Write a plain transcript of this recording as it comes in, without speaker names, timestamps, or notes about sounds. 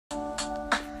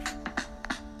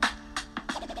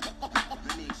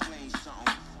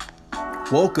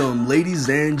Welcome, ladies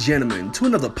and gentlemen, to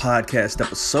another podcast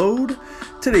episode.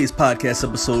 Today's podcast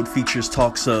episode features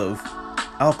talks of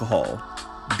alcohol,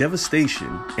 devastation,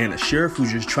 and a sheriff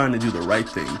who's just trying to do the right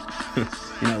thing.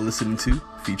 You're not listening to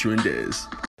Featuring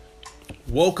Dez.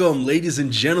 Welcome, ladies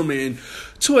and gentlemen,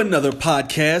 to another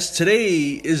podcast.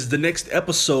 Today is the next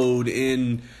episode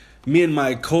in me and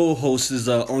my co-host's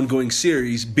ongoing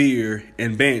series, Beer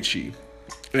and Banshee.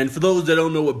 And for those that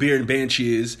don't know what Beer and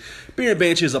Banshee is a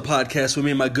podcast with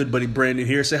me and my good buddy Brandon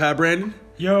here. Say hi, Brandon.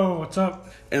 Yo, what's up?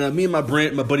 And me and my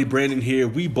buddy Brandon here,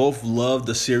 we both love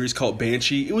the series called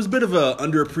Banshee. It was a bit of a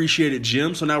underappreciated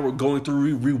gem, so now we're going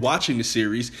through rewatching the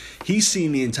series. He's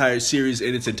seen the entire series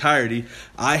in its entirety.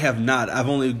 I have not. I've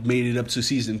only made it up to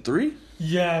season 3.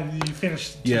 Yeah, you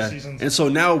finished two seasons. And so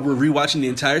now we're rewatching the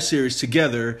entire series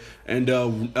together, and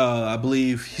I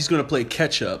believe he's going to play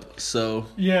catch up. So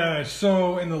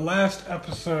so in the last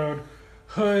episode,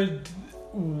 Hood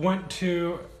went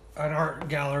to an art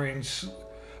gallery and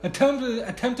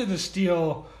attempted to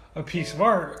steal a piece of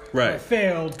art. Right. But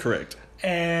failed. Correct.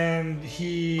 And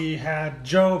he had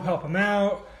Job help him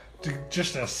out to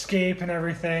just escape and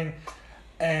everything.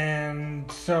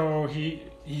 And so he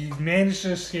managed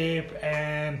to escape,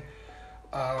 and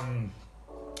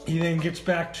he then gets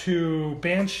back to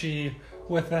Banshee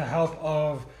with the help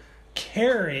of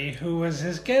Carrie, who was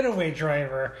his getaway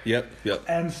driver. Yep.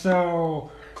 And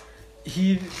so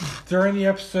during the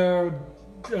episode,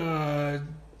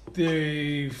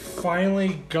 they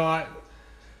finally got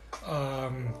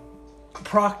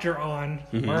Proctor on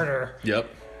murder. Yep.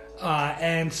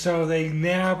 And so they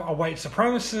nab a white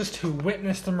supremacist who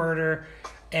witnessed the murder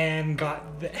and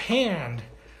got the hand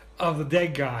of the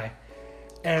dead guy.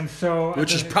 And so,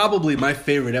 which is probably my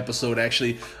favorite episode,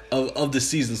 actually, of the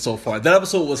season so far. That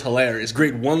episode was hilarious.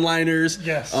 Great one-liners.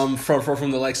 Yes. From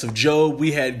the likes of Joe.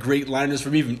 We had great liners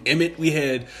from even Emmett. We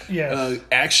had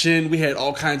action. We had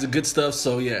all kinds of good stuff.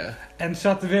 So yeah. And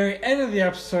so at the very end of the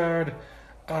episode,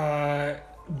 the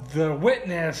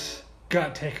witness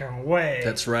got taken away.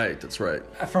 That's right.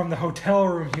 From the hotel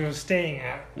room he was staying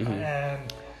at,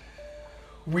 and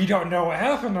we don't know what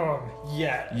happened to him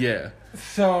yet. Yeah.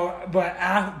 So, but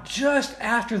just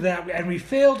after that, and we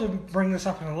failed to bring this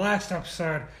up in the last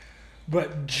episode,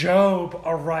 but Job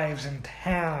arrives in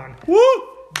town. Woo!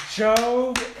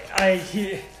 Job,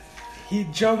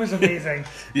 Job is amazing.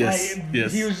 Yes.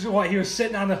 He was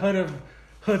sitting on the hood of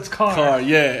Hood's car.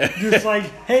 Just like,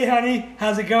 hey honey,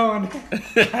 how's it going?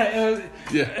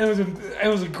 It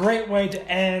was a great way to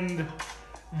end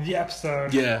the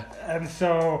episode. Yeah. And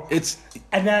so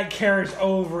and that carries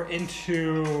over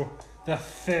into the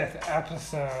 5th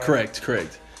episode. Correct.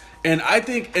 And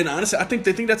honestly, I think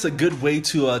that's a good way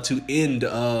to end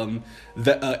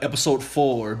the episode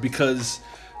 4, because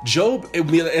Job,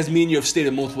 as me and you have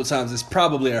stated multiple times, is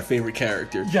probably our favorite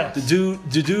character. Yes.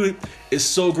 The dude is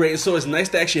so great, and so it's nice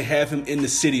to actually have him in the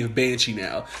city of Banshee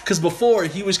now. Because before,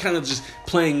 he was kind of just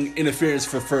playing interference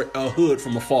for a Hood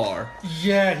from afar.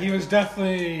 Yeah, he was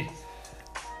definitely...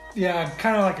 Yeah,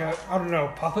 kind of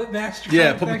like puppet master.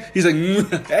 Yeah, he's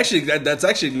like, actually, that's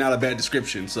actually not a bad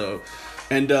description. So,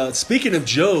 and speaking of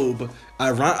Job,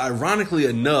 ironically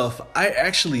enough, I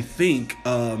actually think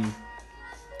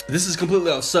this is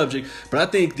completely off subject, but I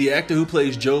think the actor who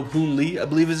plays Job, Hoon Lee, I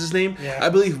believe is his name. Yeah. I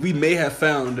believe we may have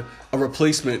found a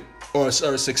replacement or a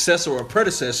successor or a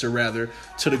predecessor rather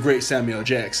to the great Samuel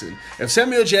Jackson. If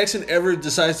Samuel Jackson ever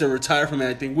decides to retire from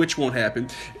acting, which won't happen,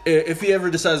 if he ever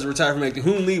decides to retire from acting,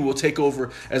 Hoon Lee will take over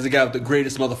as the guy with the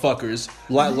greatest motherfuckers.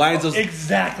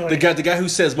 Exactly. The guy who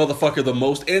says motherfucker the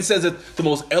most and says it the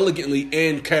most elegantly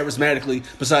and charismatically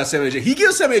besides Samuel Jackson. He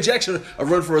gives Samuel Jackson a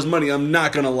run for his money, I'm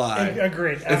not gonna lie.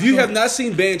 Agreed. If you have not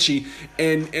seen Banshee,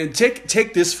 and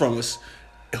take this from us,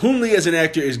 Hoon Lee as an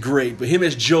actor is great, but him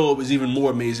as Job is even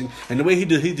more amazing. And the way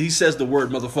he says the word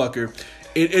motherfucker,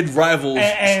 it rivals.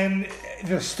 And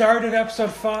the start of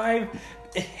episode 5,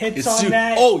 it hits on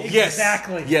that. Oh, yes.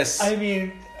 Exactly. Yes. I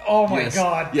mean, oh my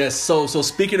God. Yes. So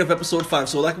speaking of episode 5,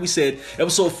 so like we said,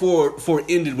 episode 4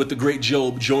 ended with the great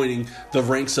Job joining the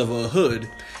ranks of Hood.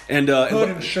 And Hood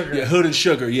and Sugar. Yeah, Hood and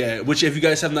Sugar, yeah. Which, if you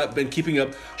guys have not been keeping up,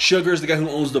 Sugar is the guy who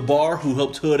owns the bar, who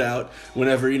helped Hood out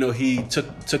whenever, he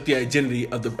took the identity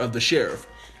of the sheriff.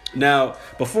 Now,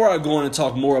 before I go on and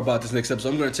talk more about this next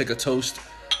episode, I'm going to take a toast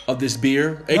of this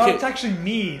beer. No, it's actually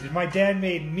mead. My dad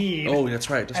made mead. Oh, that's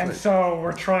right. And so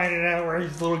we're trying it out. We're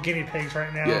these little guinea pigs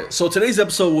right now. Yeah. So today's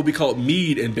episode will be called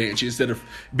Mead and Banshee instead of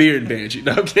Beer and Banshee.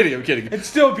 No, I'm kidding. It's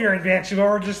still Beer and Banshee, but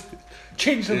we're just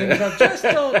changing things up just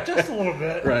a little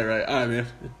bit. Right. All right,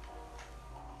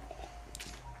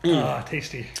 man.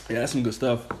 Tasty. Yeah, that's some good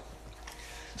stuff.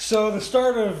 So the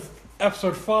start of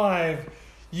episode 5,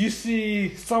 you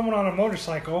see someone on a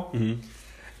motorcycle Mm-hmm.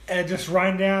 and just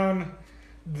riding down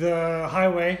the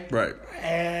highway, Right.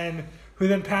 and who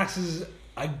then passes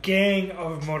a gang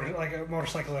of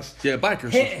motorcyclists. Yeah,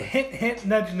 bikers. Hint,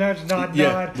 nudge, nod,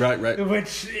 Yeah, nod. right.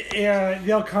 Which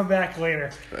they'll come back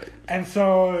later. Right. And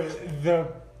so the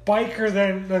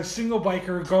single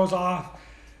biker goes off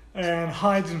and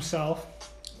hides himself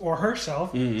or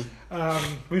herself.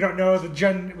 Mm-hmm. We don't know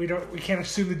we can't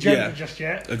assume the gender just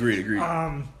yet. Agreed.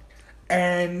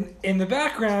 And in the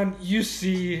background, you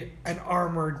see an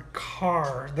armored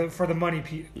car for the money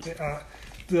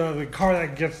the car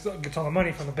that gets all the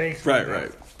money from the bank.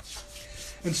 Right.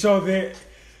 And so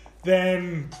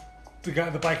then the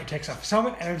biker takes off his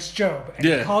helmet, and it's Job. And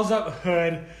he calls up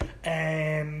Hood,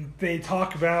 and they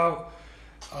talk about.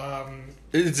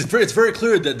 It's very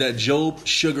clear that Job,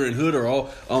 Sugar, and Hood are all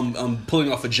pulling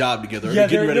off a job together. Yeah,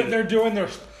 they're doing their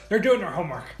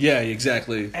homework. Yeah,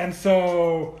 exactly. And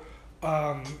so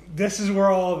this is where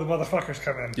all the motherfuckers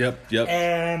come in. Yep.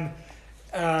 And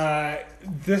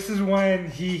this is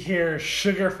when he hears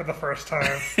Sugar for the first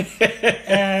time.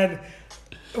 And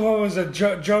what was it?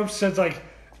 Job says, like,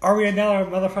 are we now a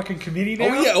motherfucking committee now?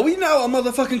 Oh, yeah. Are we now a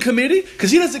motherfucking committee?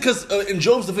 Because in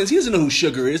Job's defense, he doesn't know who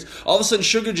Sugar is. All of a sudden,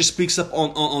 Sugar just speaks up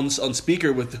on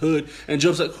speaker with Hood, and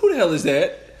Job's like, who the hell is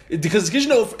that? Because you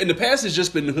know, in the past, it's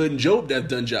just been Hood and Job that have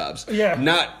done jobs. Yeah.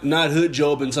 Not Hood,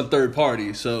 Job, and some third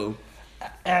party, so...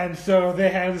 And so they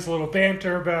have this little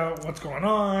banter about what's going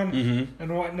on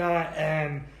and whatnot,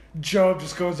 and Job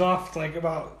just goes off like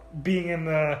about being in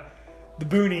the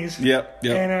boonies. Yep.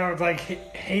 And like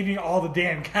hating all the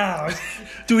damn cows.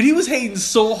 Dude, he was hating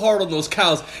so hard on those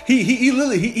cows. He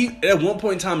literally at one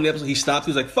point in time in the episode he stopped. He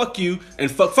was like, "Fuck you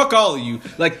and fuck all of you."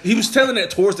 Like he was telling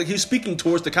that he was speaking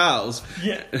towards the cows.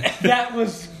 Yeah, that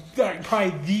was like,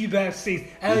 probably the best scene,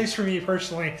 at least for me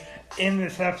personally, in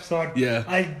this episode. Yeah.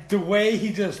 Like the way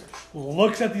he just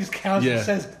looks at these cows and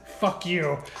says "fuck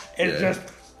you" is just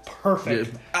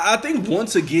perfect. Yeah. I think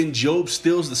once again Job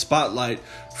steals the spotlight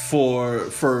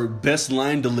for best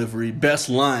line delivery, best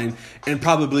line, and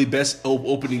probably best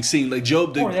opening scene. Like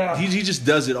Job, he just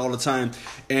does it all the time,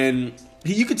 and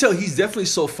you can tell he's definitely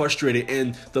so frustrated.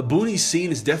 And the Boonies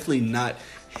scene is definitely not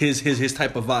his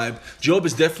type of vibe. Job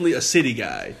is definitely a city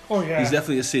guy. Oh yeah, he's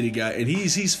definitely a city guy, and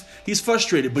he's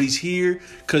frustrated, but he's here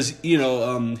because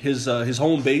his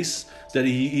home base that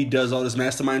he does all his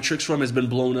mastermind tricks from has been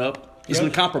blown up. He's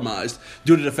been compromised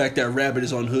due to the fact that Rabbit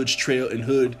is on Hood's trail, and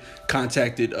Hood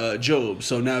contacted Job.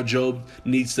 So now Job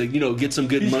needs to, get some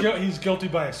good money. He's guilty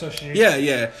by association.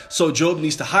 Yeah. So Job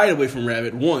needs to hide away from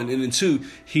Rabbit, one, and then two,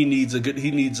 he needs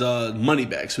money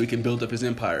back so he can build up his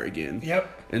empire again. Yep.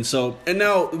 And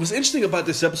now what's interesting about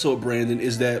this episode, Brandon,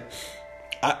 is that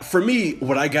for me,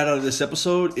 what I got out of this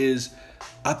episode is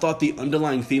I thought the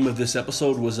underlying theme of this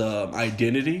episode was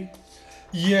identity.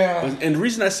 Yeah, and the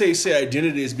reason I say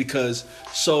identity is because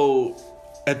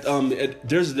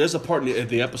there's a part at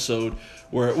the episode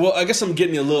where, well, I guess I'm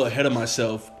getting a little ahead of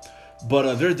myself,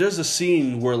 but there's a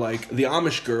scene where like the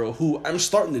Amish girl, who I'm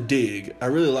starting to dig, I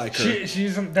really like her.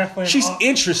 She's definitely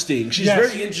interesting. She's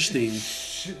very interesting.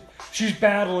 She's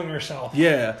battling herself.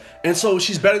 Yeah, and so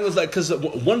she's battling with because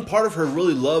one part of her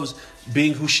really loves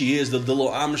being who she is, the little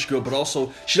Amish girl, but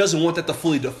also she doesn't want that to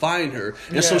fully define her,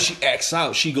 and so she acts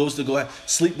out. She goes to go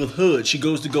sleep with Hood. She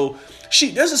goes to go.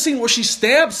 There's a scene where she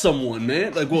stabs someone,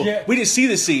 man. Like, well, we didn't see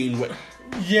the scene.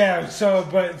 Yeah. So,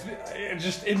 but it's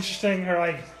just interesting her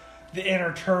like the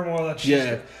inner turmoil that she's.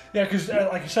 Yeah, because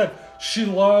like I said, she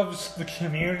loves the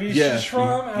community she's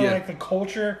from and like the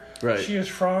culture she is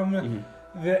from. Mm-hmm.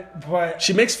 But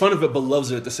she makes fun of it, but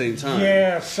loves it at the same time.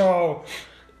 Yeah, so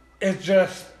it's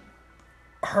just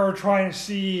her trying to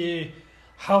see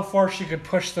how far she could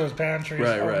push those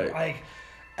boundaries, like,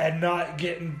 and not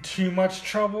get in too much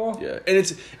trouble. Yeah, and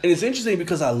it's interesting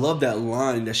because I love that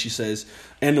line that she says,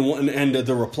 and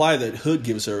the reply that Hood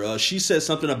gives her. She says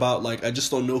something about like, I just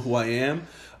don't know who I am,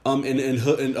 and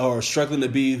Hood or struggling to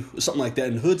be something like that.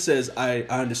 And Hood says, I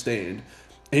understand.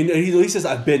 And he says,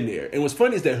 I've been there. And what's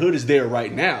funny is that Hood is there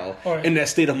right now in that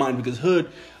state of mind because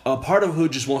Hood, part of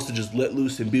Hood just wants to just let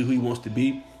loose and be who he wants to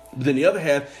be. But then the other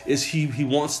half is he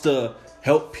wants to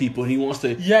help people and he wants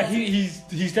to... Yeah, he's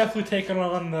definitely taken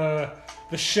on the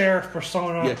sheriff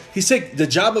persona. Yeah, the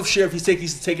job of sheriff, he's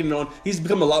taking it on. He's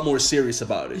become a lot more serious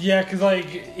about it. Yeah, because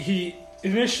like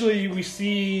initially we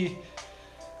see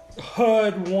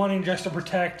Hood wanting just to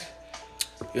protect...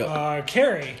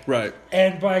 Carrie, right,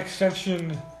 and by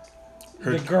extension,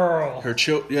 the girl, the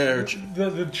children,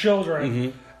 mm-hmm.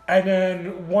 And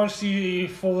then once he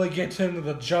fully gets into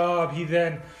the job, he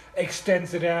then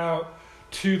extends it out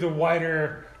to the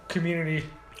wider community.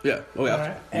 Yeah. Oh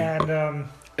yeah.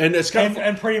 And it's kind of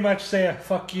and pretty much say a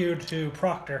fuck you to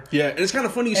Proctor. Yeah, and it's kind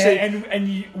of funny you say...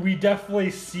 And we definitely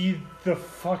see the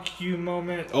fuck you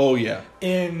moment. Oh, yeah.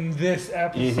 In this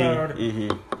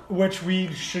episode, which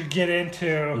we should get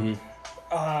into.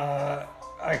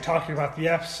 Talking about the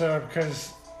episode,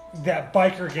 because that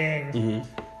biker gang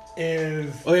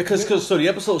is... Oh, yeah, because so the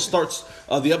episode starts...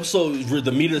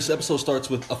 the meat of this episode starts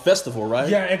with a festival, right?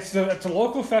 Yeah, it's a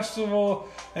local festival,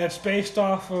 and it's based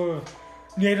off of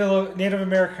Native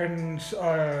American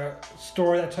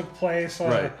story that took place.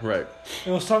 Right. It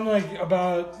was something like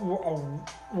about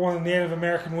one of the Native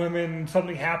American women.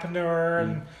 Something happened to her,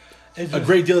 and a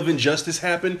great deal of injustice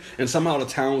happened, and somehow the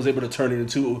town was able to turn it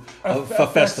into a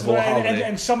festival holiday.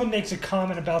 And someone makes a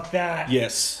comment about that.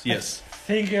 Yes. I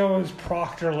think it was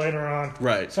Proctor later on.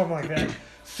 Right. Something like that.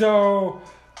 So,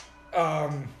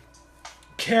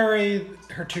 Carrie,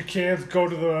 her two kids, go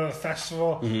to the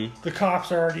festival. The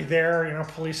cops are already there,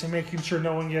 policing, making sure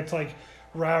no one gets,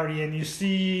 rowdy. And you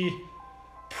see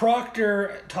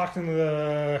Proctor talking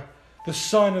to the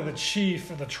son of the chief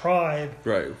of the tribe.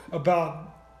 Right.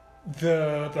 About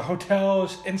the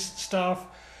hotels and stuff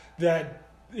that,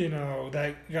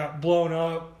 that got blown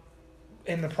up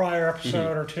in the prior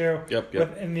episode or two. Yep.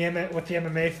 With the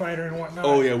MMA fighter and whatnot.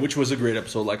 Oh, yeah, which was a great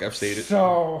episode, like I've stated.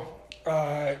 So...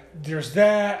 there's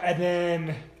that, and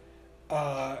then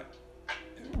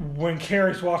when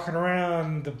Carrie's walking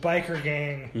around, the biker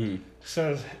gang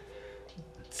says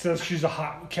Carrie's a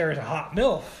hot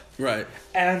MILF. Right.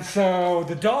 And so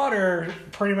the daughter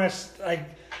pretty much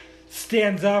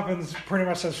stands up and pretty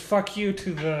much says "fuck you"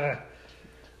 to the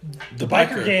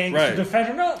biker gang to defend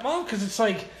her mom, because it's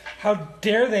like, how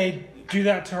dare they do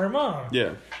that to her mom?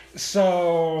 Yeah.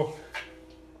 So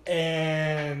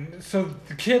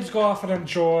the kids go off and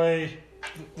enjoy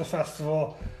the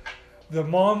festival. The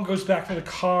mom goes back to the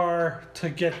car to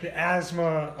get the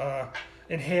asthma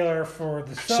inhaler for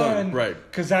the son. Right.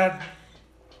 Because that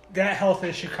health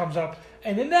issue comes up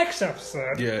in the next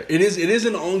episode. Yeah, it is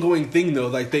an ongoing thing though.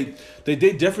 Like they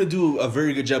definitely do a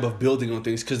very good job of building on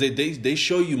things, because they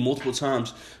show you multiple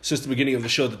times since the beginning of the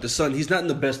show that the son, he's not in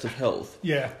the best of health.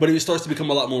 Yeah. But he starts to become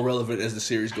a lot more relevant as the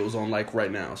series goes on, like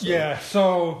right now. So. Yeah,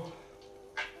 so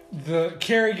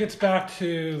Carrie gets back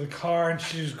to the car and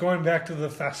she's going back to the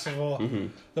festival.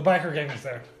 The biker gang is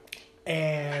there.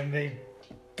 And they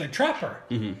trap her.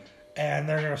 And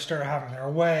they're going to start having their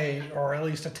way, or at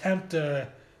least attempt to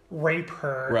rape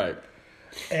her. Right.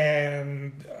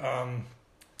 And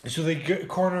so they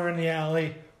corner her in the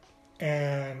alley,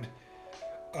 and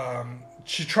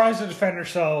she tries to defend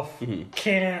herself.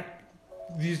 Can't.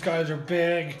 These guys are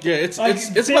big. Yeah, it's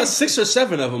about 6 or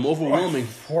 7 of them, overwhelming.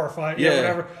 4 or 5,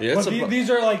 whatever. Yeah, but these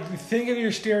are think of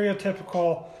your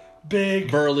stereotypical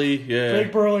big burly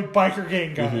biker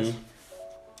gang guys.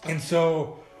 And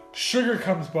so Sugar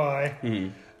comes by.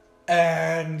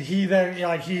 And he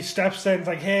then, he steps in,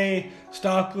 like, hey,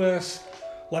 stop this.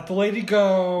 Let the lady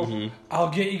go. I'll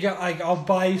get you, I'll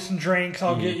buy you some drinks.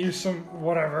 I'll get you some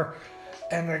whatever.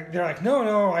 And they're like,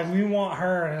 no, we want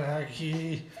her. And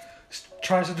he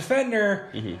tries to defend her.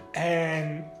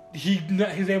 And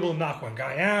he's able to knock one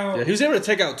guy out. Yeah, he was able to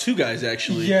take out 2 guys,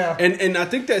 actually. Yeah. And I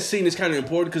think that scene is kind of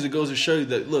important, because it goes to show you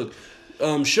that, look,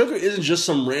 Sugar isn't just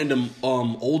some random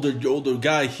older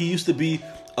guy. He used to be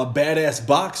a badass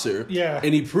boxer. Yeah.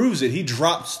 And he proves it. He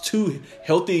drops 2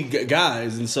 healthy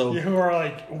guys, and so who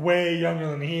are way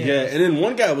younger than he is. Yeah, and then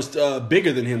one guy was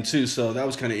bigger than him too, so that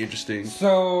was kind of interesting.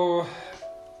 So,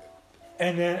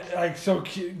 and then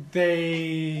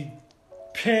they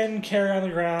pin Carrie on the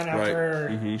ground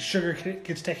after Sugar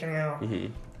gets taken out.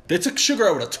 They took Sugar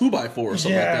out with a 2x4 or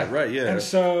something like that, right? Yeah. And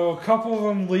so a couple of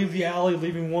them leave the alley,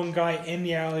 leaving one guy in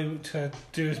the alley to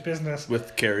do his business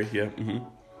with Carrie. Yeah.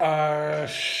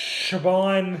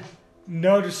 Siobhan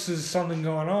notices something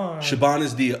going on. Siobhan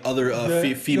is the other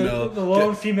female, the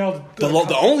lone female,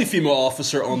 the only female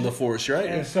officer on the force, right?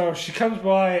 And so she comes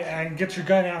by and gets her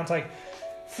gun out. And it's like,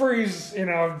 freeze,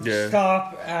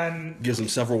 stop, and gives him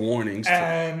several warnings.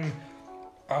 And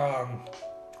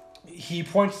he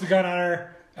points the gun at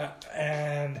her,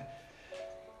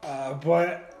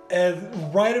 but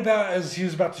right about as he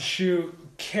was about to shoot,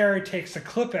 Carrie takes the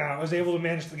clip out. Was able to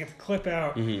manage to get the clip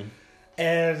out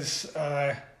as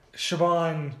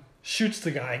Siobhan shoots the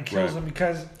guy and kills him,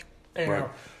 because the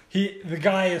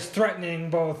guy is threatening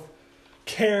both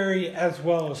Carrie as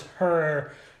well as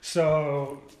her.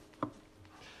 So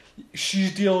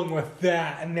she's dealing with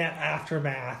that and that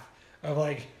aftermath of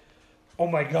oh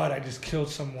my god, I just killed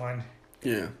someone.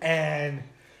 Yeah. And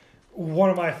one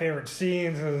of my favorite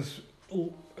scenes is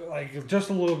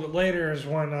just a little bit later is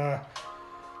when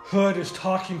Hood is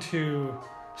talking to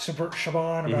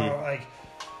Siobhan about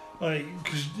like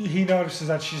because he notices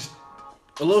that she's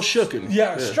a little shooken.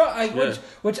 Yeah,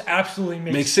 which absolutely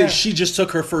makes sense. She just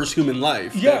took her first human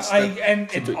life. Yeah, and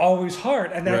it's always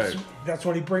hard, and that's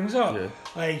what he brings up. Yeah.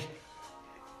 Like,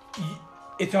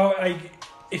 it's all like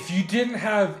if you didn't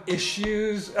have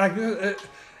issues, like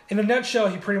in a nutshell,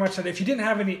 he pretty much said if you didn't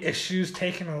have any issues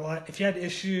taking a lot, if you had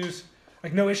issues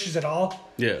like no issues at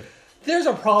all, there's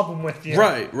a problem with you.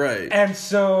 Right. And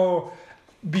so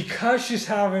because she's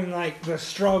having like the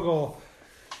struggle,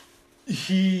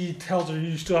 he tells her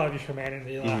you still have your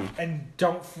humanity left, and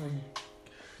don't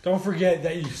forget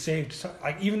that you saved,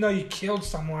 like even though you killed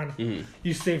someone,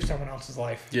 you saved someone else's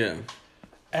life. Yeah.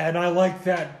 And I like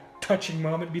that touching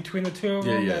moment between the two of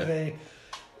them that they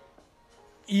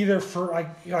either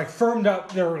firmed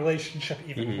up their relationship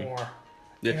even more.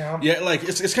 Yeah, you know? Yeah. Like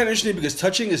it's kind of interesting because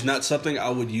touching is not something I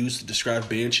would use to describe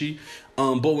Banshee.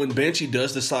 But when Banshee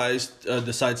decides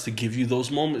to give you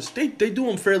those moments, they do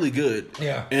them fairly good.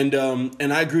 Yeah. And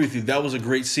I agree with you. That was a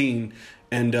great scene.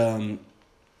 And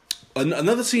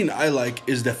another scene I like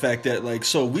is the fact that like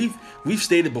so we've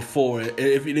stated before,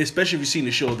 especially if you've seen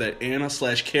the show, that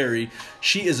Anna/Carrie,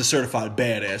 she is a certified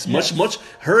badass. Yes. Much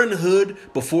her and Hood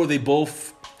before they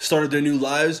both started their new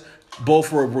lives.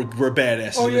 Both were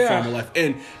badasses in their former life,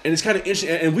 and it's kind of interesting.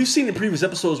 And we've seen in previous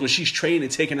episodes when she's trained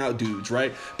and taking out dudes,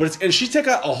 right? And she take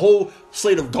out a whole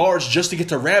slate of guards just to get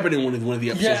to Rabbit in one of the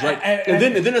episodes, right? And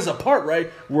then there's a part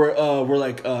right where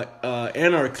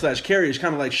Anna/Carrie is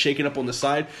kind of like shaking up on the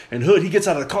side, and Hood he gets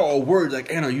out of the car all worried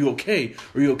like, Anna, are you okay?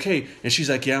 Are you okay? And she's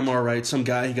like, yeah, I'm all right. Some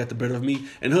guy he got the better of me,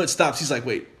 and Hood stops. He's like,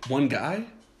 wait, one guy?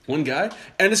 And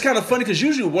it's kind of funny because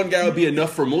usually one guy would be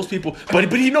enough for most people,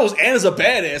 but he knows Anna's a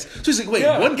badass, so he's like, wait,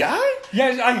 one guy?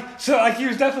 Yeah, he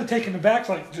was definitely taken aback,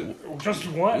 like,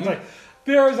 just one? It's like,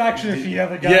 there was actually a few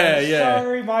other guys.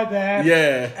 Sorry, my bad.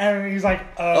 Yeah. And he's like,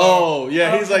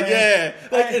 okay. He's like, yeah.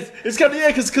 Like, it's kind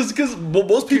of, because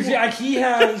most people... Like, he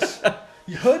has...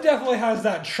 Hood definitely has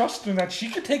that trust in that she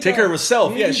could take care of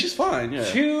herself. Yeah, she's fine. Yeah.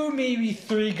 2, maybe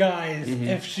 3 guys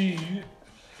if she...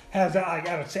 has that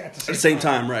at the same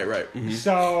time. Right. Mm-hmm.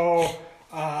 So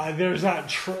there's that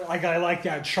I like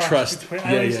that trust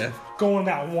between going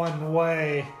that one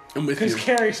way. Because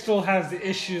Carrie still has the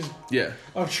issues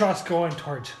of trust going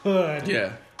towards Hood.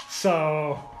 Yeah.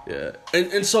 So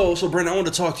and so Brandon, I want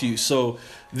to talk to you. So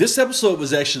this episode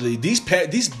was actually these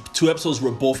 2 episodes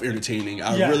were both entertaining.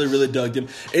 I really dug them.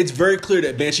 It's very clear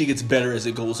that Banshee gets better as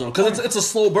it goes on because it's a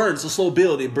slow burn, it's a slow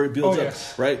build. It builds up,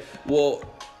 right? Well,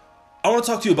 I want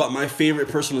to talk to you about my favorite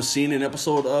personal scene in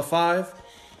episode 5,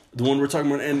 the one we're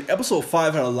talking about. And episode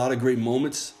 5 had a lot of great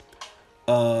moments.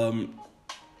 And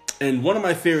one of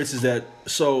my favorites is that,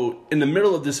 so in the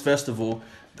middle of this festival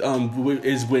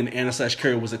is when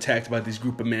Anna/Carrie was attacked by this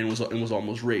group of men and was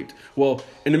almost raped. Well,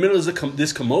 in the middle of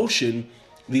this commotion,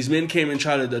 these men came and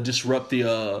tried to disrupt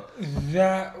the...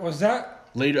 Was that...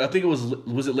 Later, I think it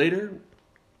was it later?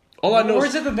 All I know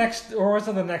was it the next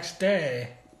day?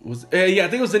 I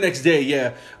think it was the next day.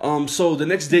 Yeah. So the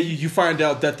next day, you find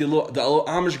out that the little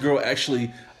Amish girl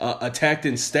actually attacked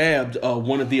and stabbed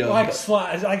one of the I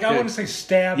wouldn't say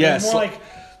stabbed. Yeah, more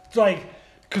like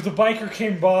because the biker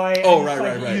came by. Oh,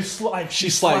 right.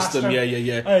 She sliced him.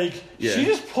 Yeah. She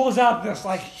just pulls out this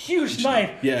huge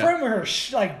knife from her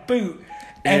boot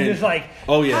and just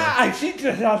I see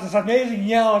this amazing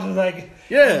yell, just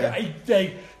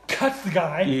cuts the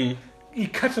guy. Mm-hmm. He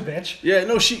cuts a bitch. Yeah,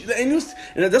 no,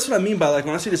 and that's what I mean by when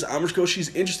I say this Amish girl, she's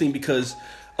interesting because,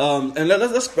 and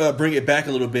let's bring it back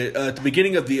a little bit. At the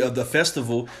beginning of the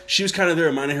festival, she was kind of there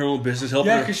minding her own business,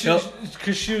 helping. Yeah,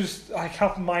 because she was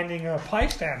helping minding pie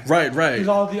stands. Right. Because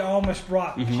all the Amish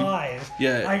brought pies.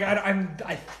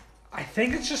 Yeah. I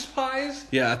think it's just pies.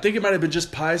 Yeah, I think it might have been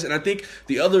just pies, and I think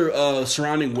the other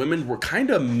surrounding women were kind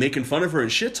of making fun of her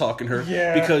and shit talking her.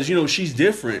 Yeah. Because she's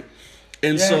different.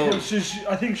 And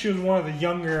I think she was one of the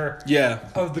younger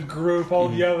of the group. All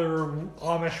the other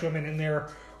Amish women in there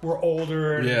were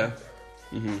older. And,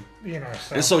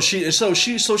 And so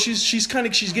she's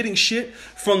getting shit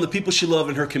from the people she loves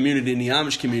in her community, in the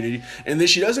Amish community, and then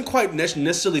she doesn't quite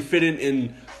necessarily fit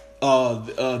in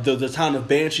the town of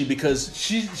Banshee because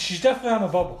she's definitely on a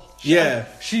bubble.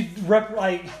 She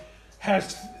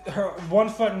has her one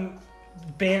foot in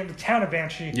the town of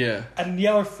Banshee, and the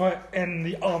other foot in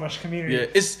the Amish community. Yeah,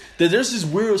 there's this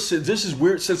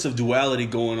weird sense of duality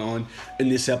going on in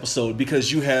this episode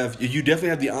because you definitely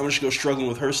have the Amish girl struggling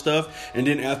with her stuff, and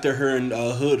then after her and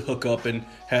Hood hook up and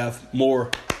have more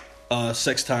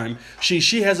sex time,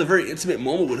 she has a very intimate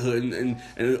moment with Hood, and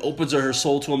it opens her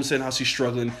soul to him, saying how she's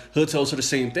struggling. Hood tells her the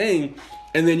same thing.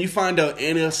 And then you find out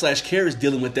Anna/Carrie is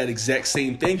dealing with that exact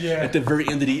same thing at the very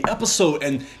end of the episode,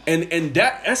 and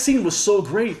that scene was so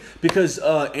great because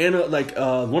Anna, like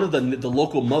one of the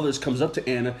local mothers comes up to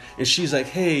Anna and she's like,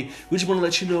 "Hey, we just want to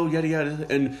let you know, yada yada."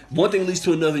 And one thing leads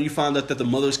to another, and you find out that the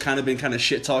mother's kind of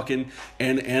shit talking,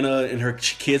 and Anna and her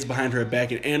kids behind her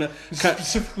back, and Anna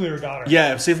specifically her daughter.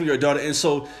 Yeah, specifically her daughter, and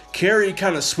so Carrie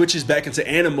kind of switches back into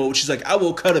Anna mode. She's like, "I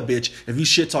will cut a bitch if you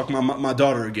shit talk my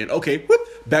daughter again." Okay, whoop,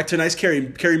 back to nice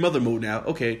Carrie mother mode now.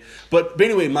 Okay, but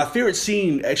anyway, my favorite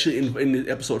scene actually in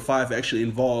episode 5 actually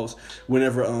involves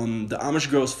whenever the Amish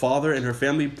girl's father and her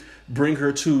family bring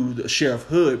her to the Sheriff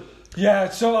Hood. Yeah,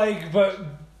 so like, but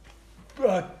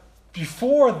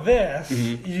before this,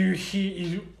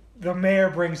 the mayor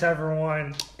brings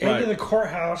everyone into the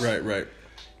courthouse, right,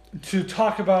 to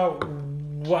talk about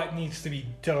what needs to be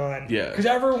done. Yeah, because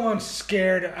everyone's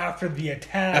scared after the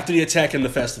attack. After the attack in the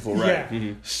festival, right? Yeah.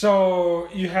 Mm-hmm. So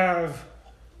you have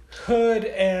Hood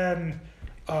and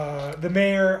the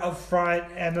mayor up front,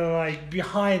 and then like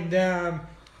behind them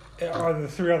are the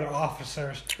 3 other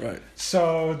officers. Right.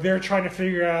 So they're trying to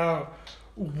figure out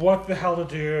what the hell to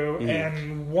do,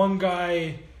 and one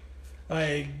guy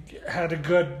like had a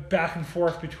good back and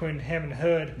forth between him and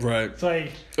Hood. Right. It's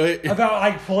like about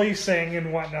like policing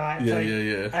and whatnot. Yeah, like,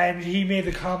 yeah. And he made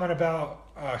the comment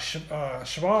about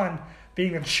Siobhan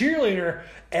being a cheerleader,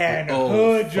 and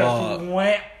Hood just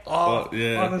went off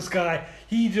on this guy.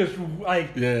 He just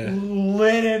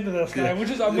lit into this guy, which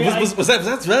is amazing. Was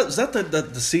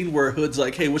that the scene where Hood's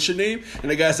like, "Hey, what's your name?" And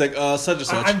the guy's like, "Such and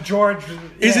such." I'm George.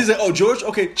 Yeah. He's like, "Oh, George?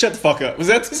 Okay, shut the fuck up." Was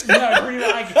that the scene? Yeah, pretty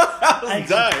much.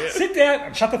 Sit down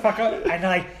and shut the fuck up.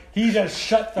 And he just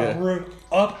shut the room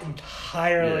up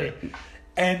entirely. Yeah.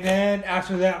 And then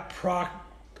after that,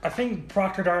 I think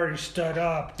Proctor had already stood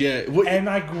up. Yeah. And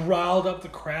I growled up the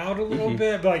crowd a little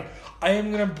bit, but I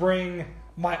am gonna bring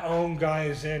my own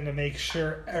guys in to make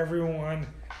sure everyone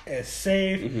is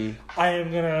safe. I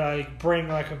am gonna bring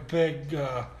a big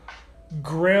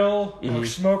grill or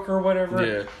smoker or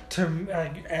whatever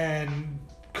to and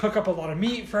cook up a lot of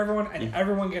meat for everyone, and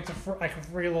everyone gets a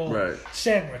free little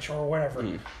sandwich or whatever.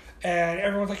 And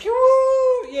everyone's like,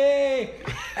 "Woo, yay!"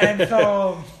 And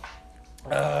so,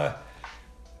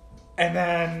 and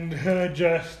then Hood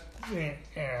just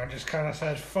kind of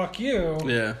says, "Fuck you."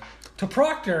 Yeah. To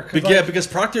Proctor. Because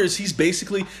Proctor he's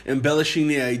basically embellishing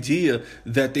the idea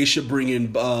that they should bring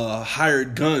in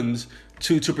hired guns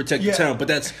to protect the town. But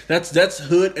that's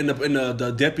Hood and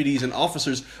the deputies and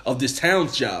officers of this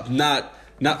town's job, not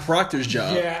Proctor's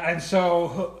job. Yeah, and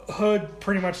so Hood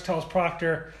pretty much tells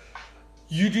Proctor,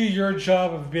 "You do your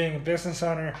job of being a business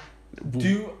owner.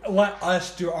 Let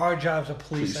us do our jobs of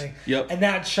policing." Yep. And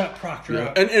that shut Proctor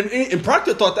up. And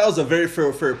Proctor thought that was a very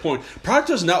fair point.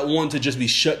 Proctor's not one to just be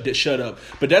shut up,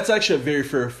 but that's actually a very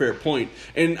fair point.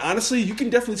 And honestly, you can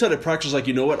definitely tell that Proctor's like,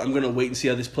 "You know what? I'm gonna wait and see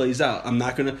how this plays out.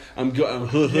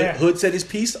 Hood said his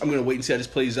piece. I'm gonna wait and see how this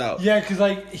plays out." Yeah, because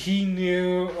he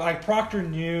knew, Proctor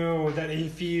knew that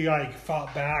if he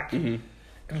fought back in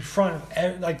front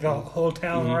of the whole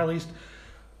town, or at least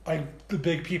the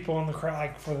big people in the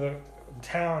crowd, for the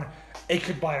town, it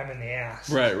could bite him in the ass.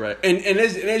 Right. And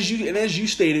as you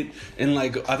stated in I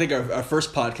think our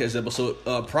first podcast episode,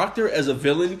 Proctor as a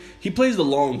villain, he plays the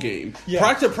long game. Yeah.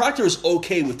 Proctor is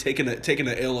okay with taking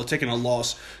a L or taking a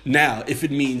loss now if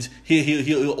it means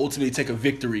he'll ultimately take a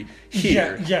victory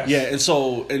here. Yeah. Yeah. And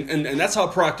so and that's how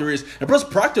Proctor is. And plus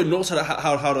Proctor knows how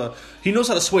to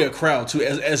sway a crowd too,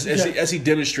 as he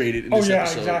demonstrated in this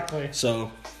episode. Exactly.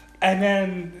 So. And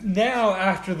then now,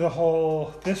 after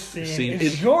this scene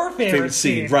is your favorite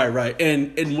scene. Right.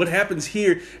 And what happens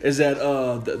here is that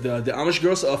the Amish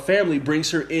girl's family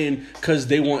brings her in because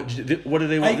they want. What do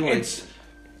they want?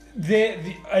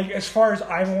 As far as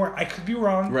I'm aware, I could be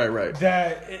wrong. Right.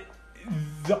 That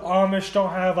the Amish don't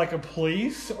have a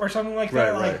police or something like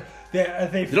that. Right.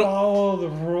 They follow the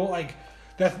rule.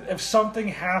 That if something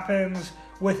happens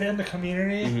within the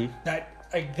community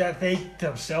that they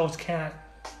themselves can't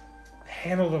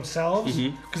handle themselves,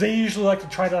 because they usually like to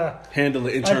try to handle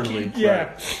it internally.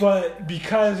 But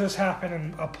because this happened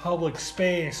in a public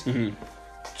space,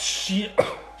 she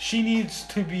needs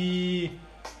to be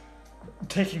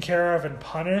taken care of and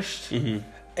punished,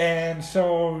 and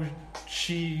so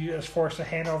she is forced to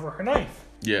hand over her knife.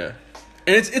 Yeah.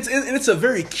 And it's a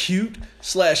very cute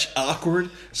 /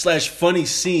 awkward / funny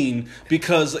scene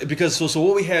because so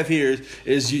what we have here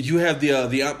is you have the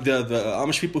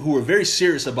Amish people who are very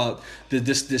serious about this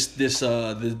event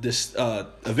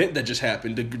that just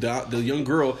happened. The young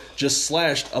girl just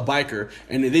slashed a biker,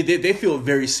 and they feel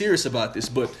very serious about this.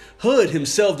 But Hood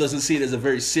himself doesn't see it as a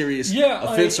very serious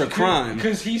offense or crime,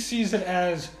 because he sees it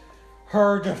as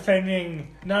her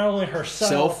defending not only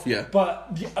herself,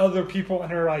 but the other in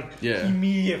her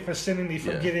immediate vicinity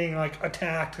from getting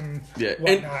attacked and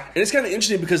whatnot. And it's kind of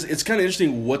interesting because it's kind of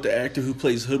interesting what the actor who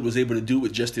plays Hood was able to do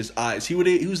with just his eyes. He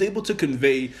was able to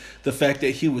convey the fact that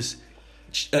he was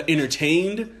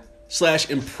entertained /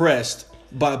 impressed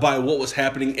by what was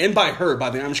happening and by her, by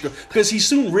the Amish girl, because he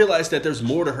soon realized that there's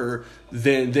more to her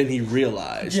than he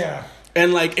realized. Yeah,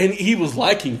 and he was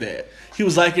liking that. He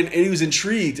was liking, and he was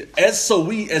intrigued. As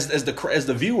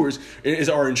the viewers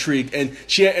are intrigued, and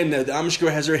the Amish girl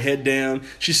has her head down.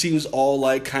 She seems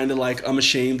all kind of I'm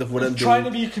ashamed of what I'm doing. Trying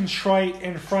to be contrite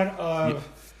in front of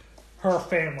her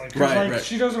family, right?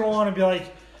 She doesn't want to be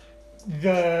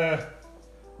the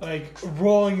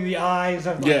rolling the eyes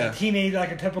of a teenage,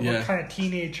 a typical kind of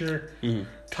teenager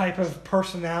type of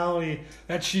personality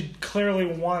that she clearly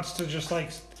wants to just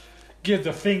give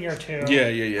the finger to.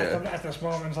 Yeah. At this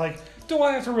moment, it's do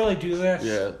I have to really do this?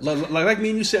 Yeah, like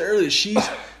me and you said earlier, she's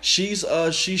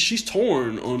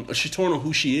torn on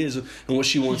who she is and what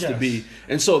she wants to be,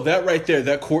 and so that right there,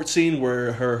 that court scene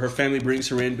where her family brings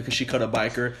her in because she cut a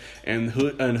biker, and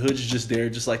Hood's just there,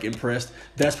 just impressed.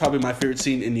 That's probably my favorite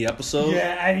scene in the episode.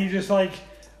 Yeah, and he just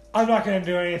I'm not going to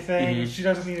do anything. She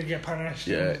doesn't need to get punished.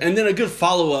 Yeah, and then a good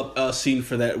follow-up scene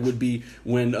for that would be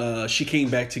when she came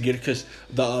back to get it, because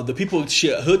the people,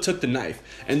 Hood took the knife,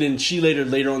 and then she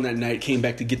later on that night came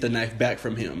back to get the knife back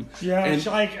from him. Yeah, and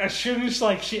as soon as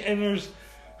she enters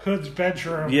Hood's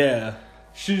bedroom,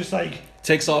 she just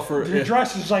takes off her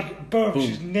dress is boom,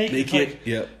 she's naked.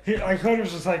 Hood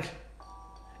was just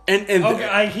and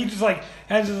okay, he just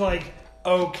has his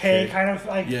kind of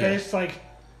face And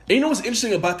you know what's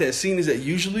interesting about that scene is that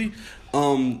usually,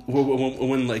 when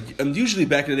usually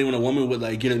back in the day when a woman would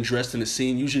get undressed in a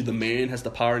scene, usually the man has the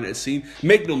power in that scene.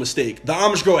 Make no mistake, the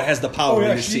Amish girl has the power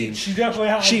in the scene. She definitely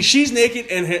has. She's naked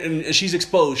and she's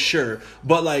exposed, sure,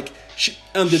 but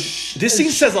this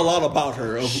scene says a lot about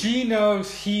her. She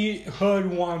knows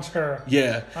Hood wants her.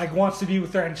 Yeah, wants to be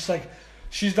with her, and she's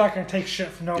she's not going to take shit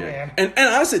from no man. And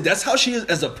honestly, that's how she is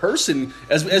as a person,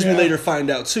 as we later find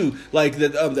out, too.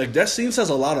 That scene says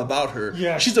a lot about her.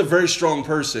 Yeah. She's a very strong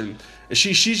person.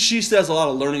 She still has a lot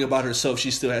of learning about herself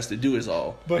she still has to do is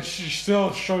all. But she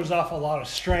still shows off a lot of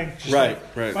strength. Right.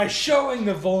 By showing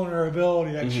the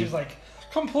vulnerability that she's,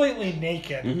 completely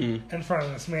naked in front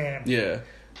of this man. Yeah.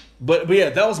 But yeah,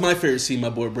 that was my favorite scene, my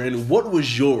boy Brandon. What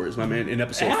was yours, my man, in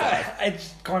episode 5?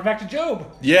 It's going back to Job.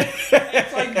 Yeah.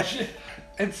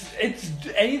 It's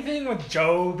anything with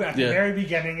Job at the very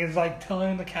beginning is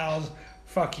telling the cows,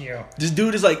 "Fuck you." This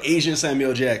dude is Asian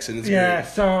Samuel Jackson. It's great.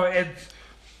 So it's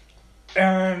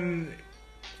and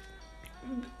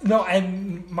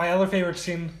my other favorite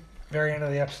scene, very end of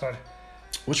the episode.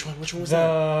 Which one was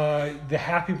that? The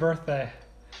happy birthday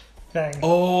thing.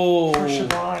 Oh, for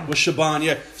Shaban. With Shaban,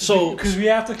 yeah. So because we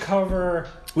have to cover.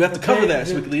 We have to cover that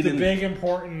so we can lead in. The big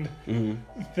important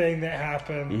thing that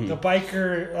happened. The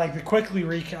biker, to quickly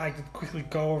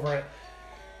go over it.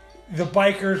 The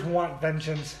bikers want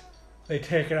vengeance. They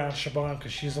take it on Shaban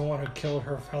because she's the one who killed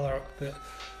her fellow,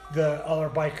 the other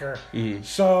biker.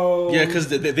 So yeah, because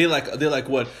they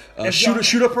what?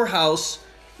 Shoot up her house.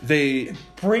 They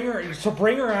bring her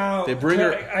out. They bring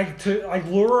her to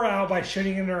lure her out by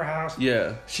shooting into her house.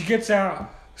 Yeah, she gets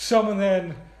out. Someone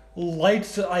then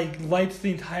lights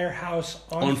the entire house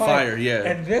on fire. Yeah,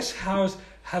 and this house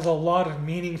has a lot of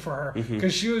meaning for her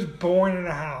because she was born in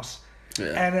a house,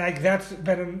 and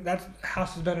that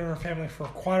house has been in her family for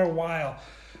quite a while.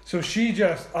 So she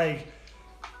just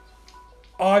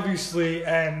obviously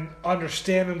and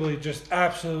understandably just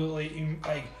absolutely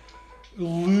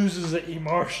loses it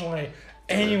emotionally.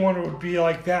 Anyone would be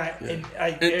like that,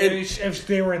 if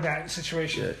they were in that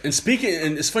situation. Yeah.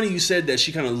 And it's funny you said that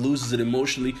she kind of loses it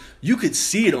emotionally. You could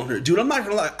see it on her, dude. I'm not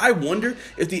gonna lie. I wonder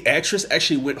if the actress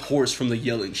actually went hoarse from the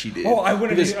yelling she did. Oh, I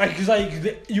wouldn't, because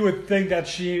you would think that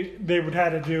they would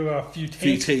have to do a few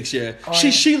takes. Yeah.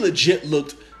 She legit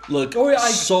looked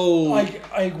so.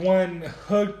 When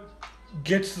Hood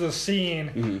gets to the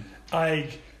scene,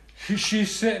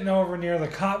 she's sitting over near the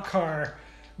cop car,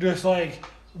 just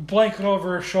blanket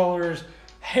over her shoulders,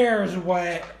 hair is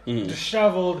wet,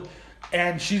 disheveled,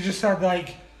 and she just had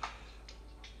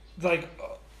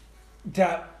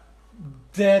that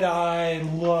dead-eye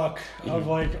look of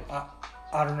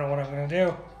I don't know what I'm gonna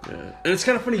do. Yeah. And it's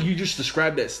kind of funny you just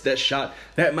described that shot.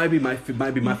 That might be my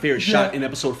favorite shot in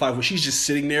episode 5, where she's just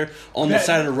sitting there on the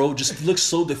side of the road, just looks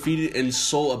so defeated and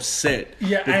so upset.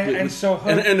 Yeah, and so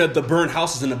Hood, and the burned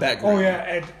house is in the background. Oh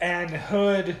yeah, and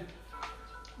Hood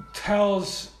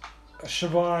tells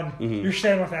Shaban, "You're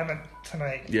staying with Emmett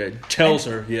tonight. Yeah, tells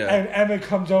her, yeah. And Emma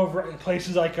comes over and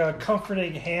places like a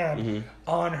comforting hand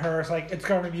on her. It's like, it's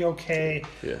going to be okay.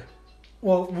 Yeah.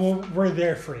 Well, we're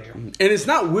there for you. And it's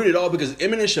not weird at all because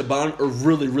Emmett and Siobhan are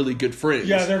really, really good friends.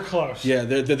 Yeah, they're close. Yeah,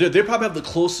 they probably have the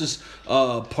closest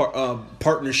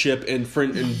partnership and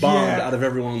friend and bond out of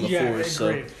everyone on the force. Yeah,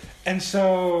 agreed. And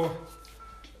so,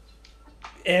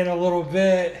 in a little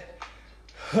bit,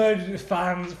 Hood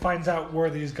finds out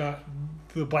where the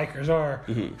bikers are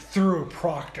through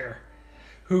Proctor,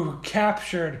 who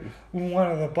captured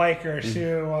one of the bikers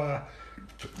who...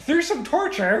 through some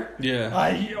torture. Yeah.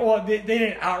 Well, they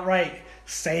didn't outright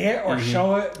say it or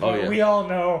show it, but we all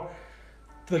know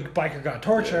the biker got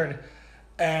tortured.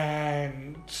 Yeah.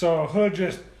 And so Hood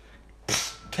just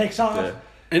takes off. Yeah.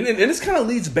 And this kind of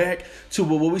leads back to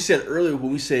what we said earlier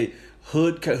when we say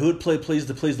Hood plays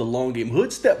the long game.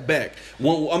 Hood stepped back.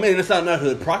 It's not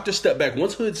Hood. Proctor stepped back.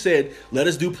 Once Hood said, let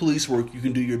us do police work, you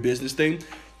can do your business thing,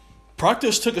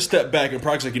 Proctor took a step back, and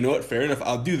Proctor's like, you know what, fair enough,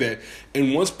 I'll do that.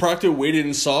 And once Proctor waited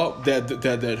and saw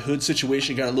that Hood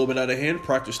situation got a little bit out of hand,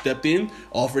 Proctor stepped in,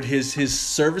 offered his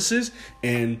services,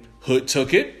 and Hood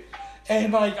took it.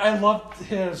 And I loved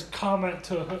his comment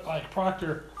to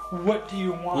Proctor, what do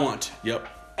you want? Yep.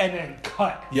 And then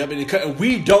cut. Yep, and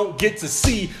we don't get to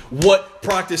see what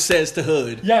Proctor says to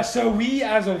Hood. Yeah, so we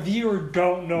as a viewer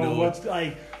don't know what's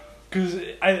because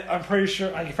I'm pretty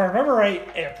sure, if I remember right,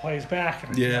 it plays back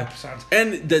in the episodes.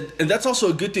 And that's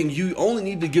also a good thing. You only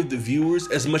need to give the viewers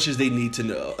as much as they need to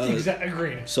know. Exactly,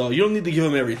 agreed. So you don't need to give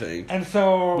them everything. And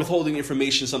so withholding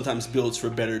information sometimes builds for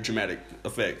better dramatic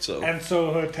effect. And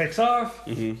so Hood takes off,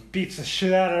 beats the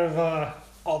shit out of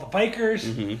all the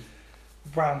bikers,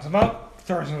 rounds them up,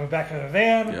 throws them in the back of the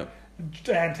van,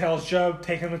 and tells Job,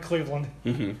 take him to Cleveland.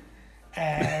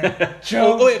 And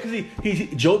Job... because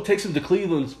Job takes him to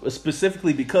Cleveland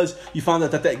specifically because you found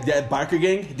out that biker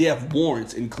gang, they have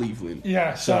warrants in Cleveland.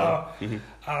 Yeah, so it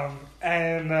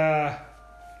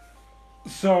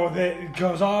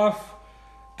goes off,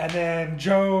 and then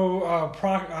Joe,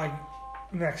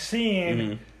 next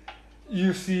scene,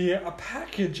 you see a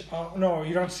package. No,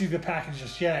 you don't see the package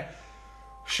just yet.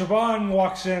 Siobhan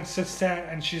walks in, sits down,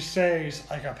 and she says,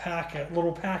 like a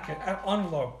little packet, an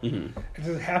envelope. It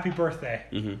says "Happy Birthday"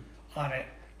 on it.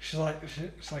 She's like,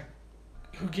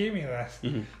 who gave me this?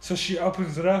 So she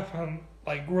opens it up and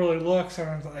really looks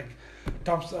and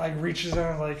dumps, reaches in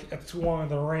and it's one of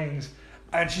the rings,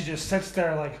 and she just sits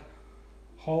there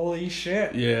holy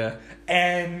shit. Yeah.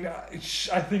 And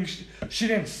I think she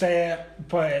didn't say it,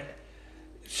 but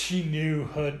she knew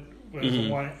Hood was the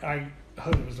one.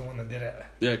 Hood was the one that did it.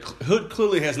 Yeah, Hood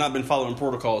clearly has not been following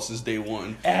protocol since day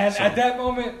one. And at that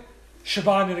moment,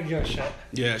 Siobhan didn't give a shit.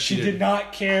 Yeah, she did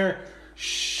not care.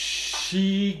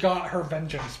 She got her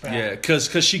vengeance back. Yeah, because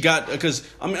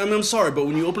I'm sorry, but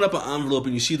when you open up an envelope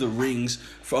and you see the rings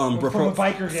from the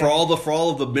biker gang, for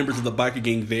all of the members of the biker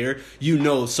gang there,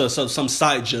 so some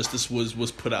side justice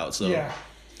was put out. So yeah.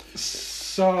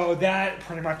 So that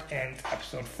pretty much ends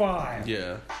episode 5.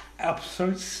 Yeah.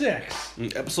 Episode 6.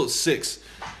 Episode 6.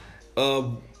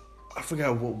 I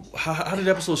forgot how did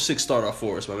episode 6 start off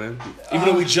for us, my man? Even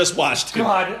though we just watched it.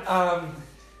 God,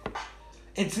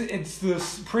 it's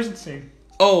this prison scene.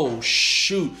 Oh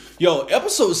shoot, yo!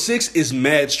 Episode 6 is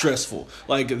mad stressful.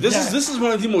 This is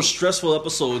one of the most stressful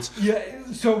episodes. Yeah.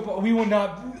 So we will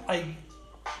not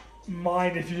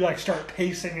mind if you start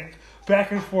pacing it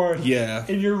back and forth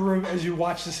in your room as you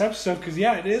watch this episode, because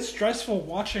it is stressful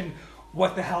watching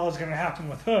what the hell is going to happen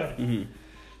with Hood.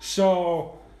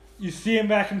 So you see him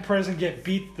back in prison get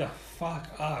beat the fuck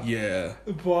up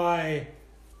by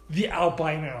the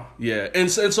albino. Yeah, and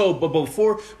so but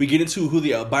before we get into who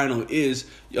the albino is,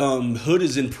 Hood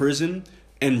is in prison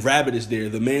and Rabbit is there,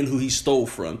 the man who he stole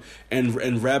from.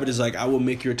 And Rabbit is like, I will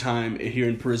make your time here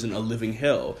in prison a living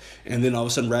hell. And then all of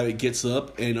a sudden Rabbit gets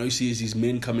up and all you see is these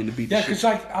men coming to beat the shit.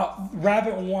 Yeah, because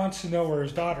Rabbit wants to know where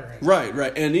his daughter is. Right.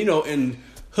 And and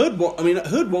Hood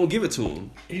won't give it to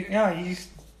him.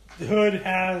 Hood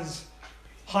has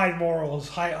high morals,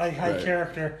 high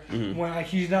character. When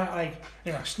he's not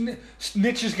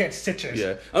snitches get stitches.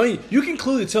 Yeah, I mean you can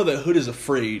clearly tell that Hood is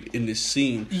afraid in this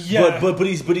scene. Yeah, but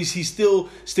he still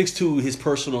sticks to his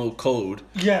personal code.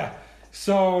 Yeah.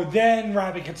 So then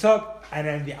Rabbit gets up, and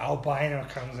then the albino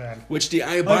comes in, which the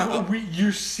albino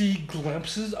you see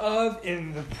glimpses of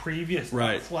in the previous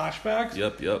flashbacks.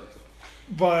 Yep.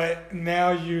 But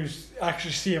now you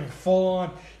actually see him full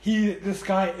on. This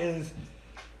guy is.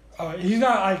 He's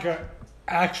not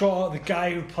the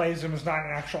guy who plays him is not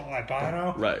an actual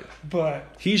albino. Right.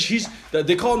 But he's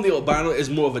they call him the albino as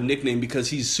more of a nickname because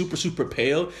he's super, super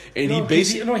pale. And he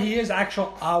basically... he is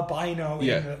actual albino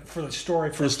for the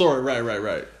story. For the story,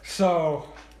 right. So,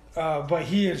 but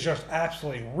he is just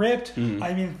absolutely ripped. Mm-hmm.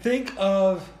 I mean, think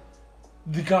of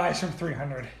the guys from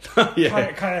 300.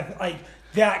 Yeah. Kind of like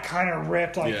that kind of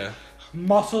ripped, like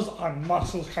muscles on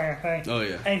muscles kind of thing. Oh,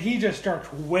 yeah. And he just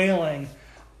starts wailing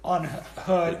on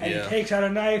Hood, and he takes out a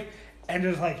knife and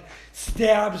just like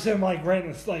stabs him like right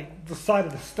in the side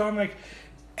of the stomach,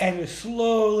 and just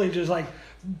slowly just like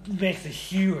makes a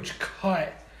huge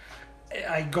cut,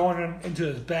 like going into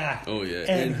his back. Oh yeah,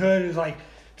 and Hood is like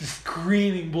just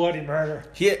screaming bloody murder.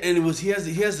 He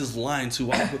has this line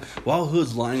too. While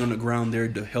Hood's lying on the ground there,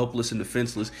 helpless and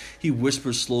defenseless, he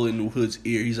whispers slowly into Hood's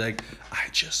ear. He's like, I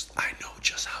know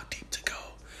just how deep to go.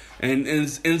 And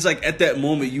it's like at that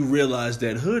moment you realize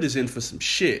that Hood is in for some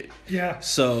shit. Yeah.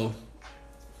 So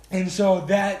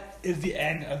that is the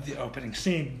end of the opening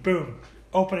scene. Boom.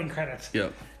 Opening credits.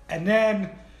 Yep. And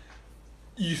then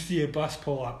you see a bus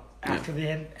pull up after the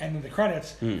end of the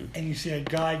credits, and you see a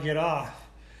guy get off,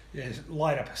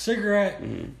 light up a cigarette,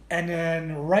 and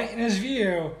then right in his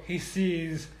view he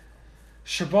sees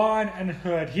Shaban and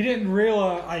Hood. He didn't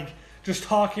realize, just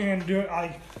talking and doing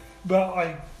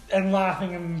and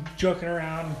laughing and joking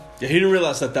around. Yeah, he didn't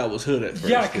realize that was Hood at first.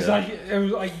 Yeah, because it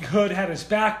was like Hood had his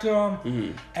back to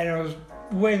him, and it was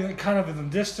way kind of in the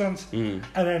distance, and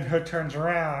then Hood turns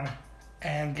around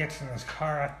and gets in his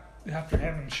car after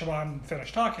him and Shaban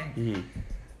finish talking,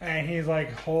 and he's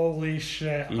like, "Holy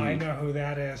shit, I know who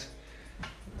that is."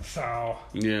 So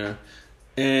yeah,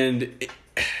 and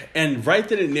right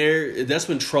then and there, that's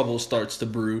when trouble starts to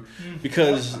brew,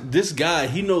 because this guy,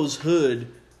 he knows Hood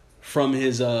from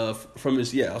his I'll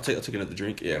take another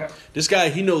drink. Yeah. This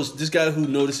guy who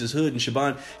notices Hood and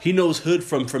Shaban, he knows Hood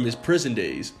from his prison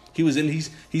days.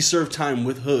 He served time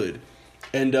with Hood.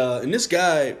 And this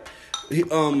guy,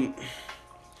 how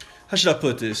should I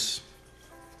put this?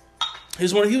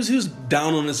 He was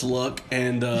down on his luck,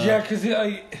 and because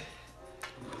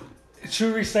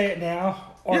should we say it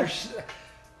now, or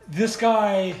this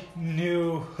guy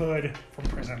knew Hood from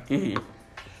prison,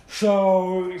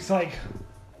 so it's like,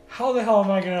 how the hell am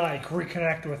I gonna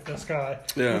reconnect with this guy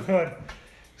with Hood?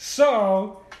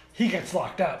 So he gets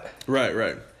locked up.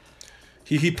 Right.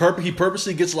 He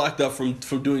purposely gets locked up from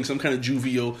doing some kind of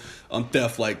juvenile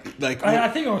theft, like I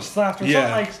think it was theft or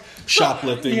something,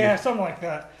 shoplifting. Something like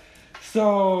that.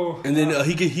 So and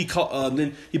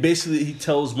then he basically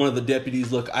tells one of the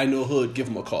deputies, "Look, I know Hood. Give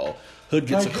him a call." Hood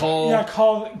gets a call. Yeah,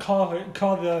 call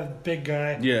the big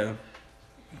guy. Yeah.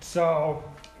 So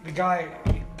the guy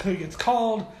gets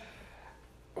called.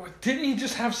 Didn't he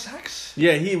just have sex?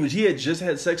 Yeah, he had just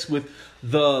had sex with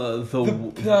the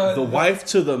wife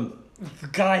to the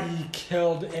guy he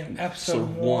killed in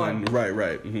episode 1. Right.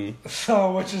 Mm-hmm.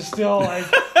 So, which is still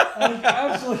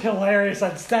absolutely hilarious.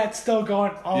 That's still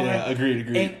going on. Yeah, agreed.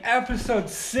 In episode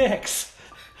 6,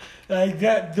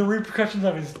 the repercussions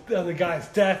of the guy's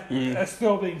death are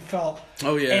still being felt.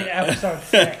 Oh yeah. In episode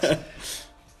 6,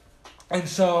 and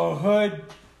so Hood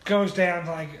goes down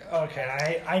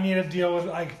okay, I need to deal with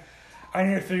I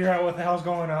need to figure out what the hell's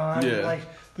going on. Yeah.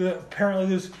 Apparently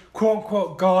this quote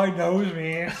unquote guy knows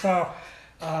me. So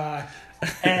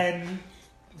and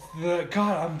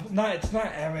it's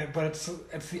not Emmett, but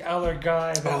it's the other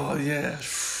guy. Oh yeah.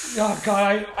 Oh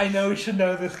God, I know we should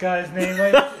know this guy's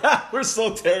name. We're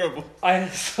so terrible.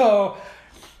 So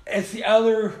it's the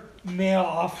other male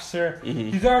officer.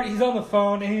 He's on the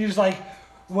phone and he's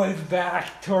waves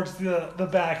back towards the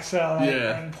back cell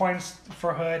and points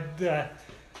for Hood that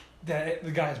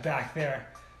the guy's back there.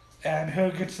 And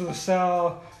Hood gets to the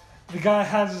cell. The guy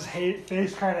has his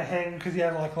face kind of hidden because he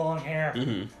had long hair.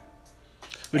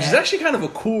 Which is actually kind of a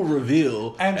cool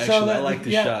reveal. And actually, so I like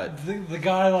the shot. The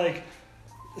guy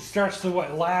starts to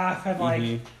laugh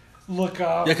and look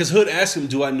up. Yeah, because Hood asks him,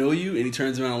 "Do I know you?" And he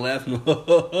turns around and laughs.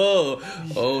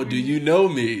 Oh, do you know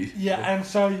me? Yeah,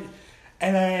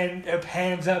 and then it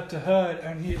pans up to Hood,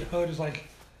 and Hood is like,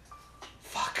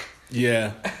 "Fuck."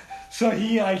 Yeah. So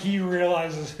he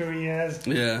realizes who he is.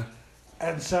 Yeah.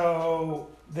 And so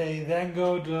they then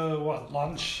go to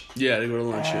lunch. Yeah, they go to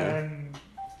lunch. And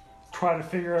try to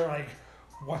figure out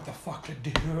what the fuck to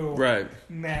do.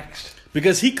 Next.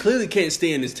 Because he clearly can't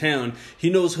stay in his town. He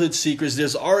knows Hood's secrets.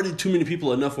 There's already too many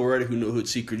people enough already who know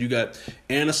Hood's secret. You got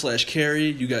Anna / Carrie,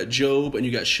 you got Job, and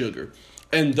you got Sugar.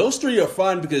 And those three are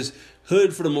fine because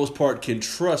Hood, for the most part, can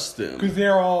trust them. Because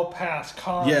they're all past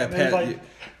con. Yeah,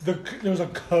 there's a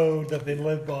code that they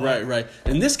live by. Right.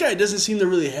 And this guy doesn't seem to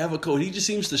really have a code. He just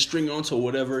seems to string onto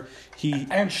whatever he...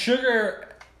 And Sugar,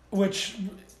 which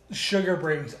Sugar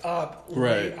brings up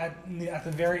at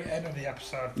the very end of the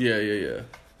episode. Yeah.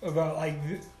 About, like,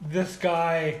 this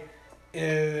guy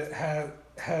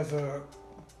has a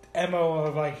MO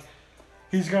of, like,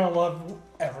 he's going to love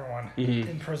everyone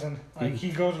in prison. Like, he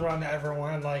goes around to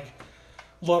everyone, like,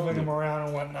 loving them around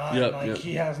and whatnot.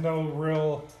 He has no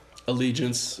real...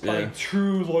 allegiance,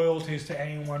 true loyalties to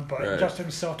anyone, but just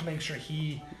himself to make sure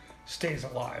he stays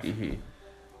alive.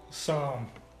 So...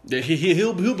 Yeah,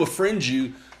 he'll befriend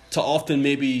you to often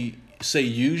maybe, say,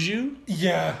 use you.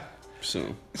 Yeah.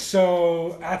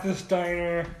 So at this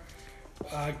diner,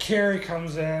 Carrie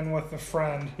comes in with a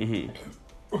friend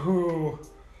who...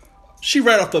 She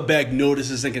right off the bat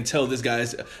notices and can tell this guy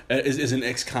is an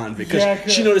ex-convict.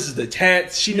 Because she notices the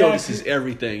tats. She notices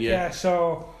everything. Yeah,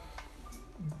 so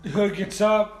Hood gets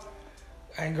up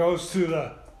and goes to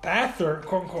the bathroom,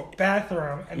 quote-unquote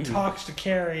bathroom, and talks to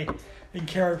Carrie. And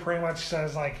Carrie pretty much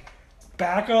says, like,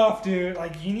 back off, dude.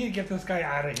 Like, you need to get this guy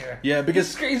out of here. Yeah,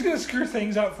 because... He's going to screw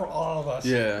things up for all of us.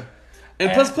 Yeah.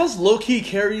 And plus, low-key,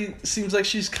 Carrie seems like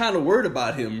she's kind of worried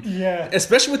about him. Yeah.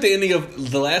 Especially with the ending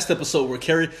of the last episode where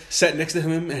Carrie sat next to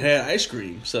him and had ice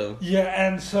cream, so... Yeah,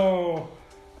 and so...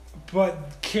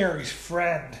 But Carrie's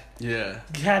friend... Yeah.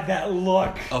 Had that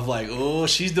look... Of like, oh,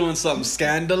 she's doing something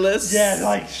scandalous. Yeah,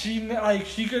 like, she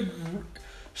could...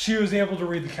 She was able to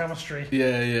read the chemistry.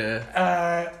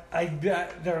 Yeah.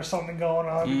 There was something going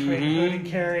on between Hood and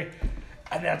Carrie,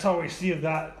 and that's all we see of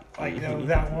that. Like,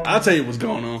 that woman. I'll tell you what's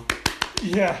going on.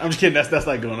 Yeah. I'm just kidding. That's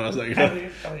not going on. I was like, at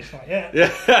least not yet.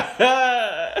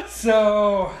 Yeah.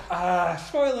 So,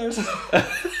 spoilers.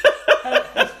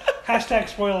 Hashtag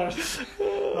spoilers.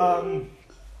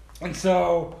 And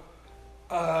so,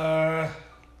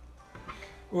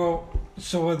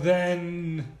 so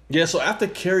then... Yeah, so after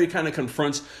Carrie kind of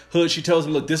confronts Hood, she tells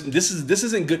him, look, this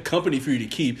isn't good company for you to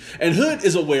keep. And Hood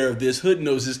is aware of this. Hood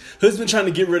knows this. Hood's been trying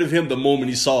to get rid of him the moment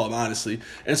he saw him, honestly.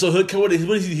 And so Hood,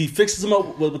 he fixes him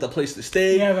up with a place to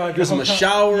stay, gives him a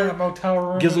shower, a motel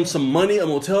room, gives him some money, a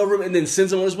motel room, and then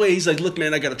sends him on his way. He's like, look,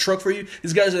 man, I got a truck for you.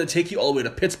 These guys are going to take you all the way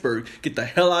to Pittsburgh. Get the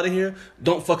hell out of here.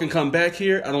 Don't fucking come back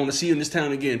here. I don't want to see you in this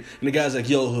town again. And the guy's like,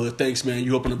 yo, Hood, thanks, man.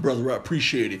 You helping a brother out.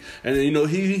 Appreciate it. And then,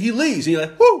 he leaves. And you're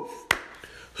like, whoo!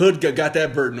 Hood got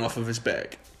that burden off of his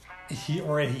back. He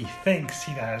thinks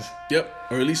he does. Yep,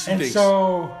 or at least he thinks. And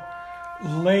so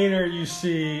later you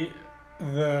see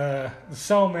the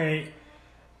cellmate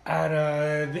at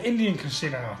the Indian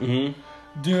casino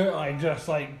do it just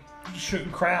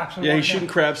shooting craps. And he's shooting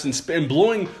craps and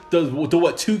blowing the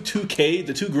what $2K,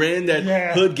 the $2,000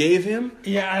 that Hood gave him.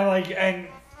 Yeah, and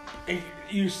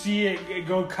you see it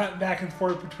go cut back and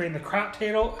forth between the craps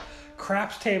table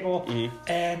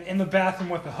and in the bathroom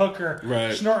with the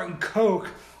hooker snorting coke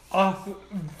off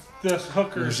this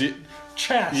hooker's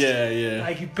chest. Yeah.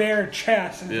 Like bare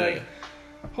chest. And like,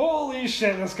 holy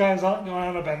shit, this guy's going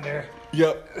on a bender.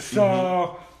 Yep.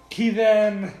 So he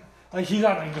then, he's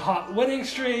on a hot winning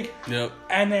streak. Yep.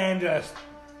 And then just,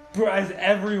 as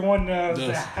everyone knows,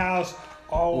 the house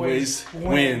always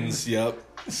wins. Yep.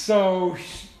 So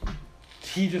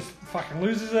he just fucking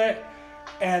loses it.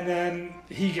 And then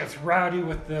he gets rowdy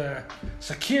with the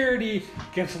security,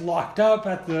 gets locked up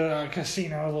at the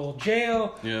casino little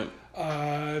jail. Yep.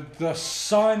 The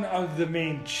son of the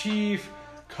main chief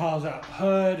calls out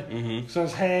Hood,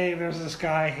 says, hey, there's this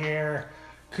guy here.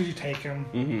 Could you take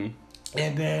him?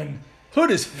 And then... Hood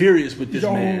is furious with this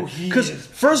man. Because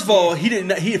first of all, he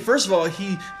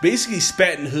basically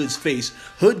spat in Hood's face.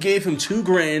 Hood gave him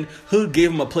 $2,000. Hood gave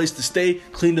him a place to stay,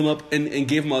 cleaned him up, and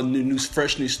gave him a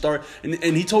fresh new start.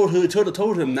 And he told Hood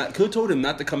told him not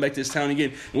to come back to this town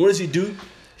again. And what does he do?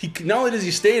 He not only does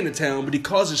he stay in the town, but he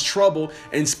causes trouble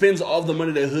and spends all the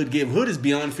money that Hood gave. Hood is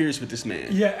beyond furious with this man.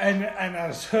 Yeah, and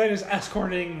as Hood is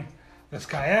escorting this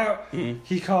guy out,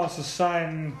 he calls his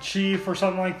son chief or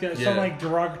something like that, some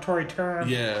derogatory term.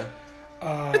 Yeah.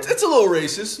 It's a little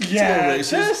racist.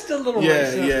 Just a little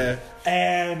racist. Yeah.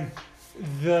 And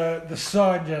the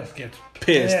son just gets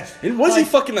pissed. And was he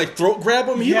fucking throat grab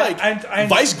him? He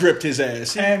vice gripped his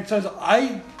ass. And says,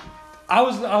 I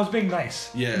was being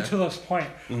nice until this point.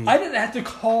 I didn't have to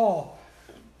call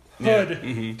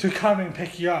Hood to come and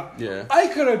pick you up. Yeah. I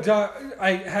could have done.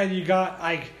 Had you got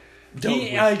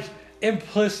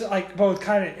implicit, both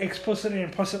kind of explicitly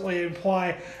and implicitly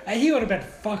imply, and he would have been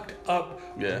fucked up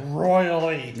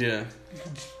royally. Yeah.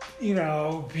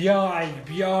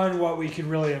 beyond what we could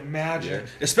really imagine. Yeah.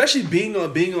 Especially being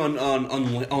on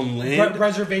land,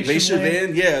 reservation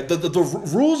land. Yeah, the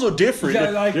rules are different.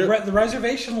 Yeah, the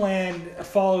reservation land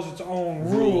follows its own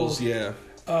rules. Yeah.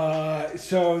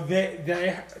 So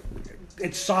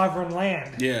it's sovereign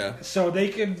land. Yeah. So they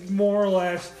can more or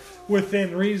less,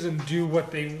 within reason, do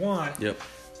what they want. Yep.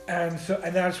 And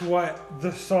that's what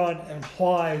the Son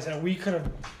implies, that we could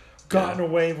have gotten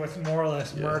away with more or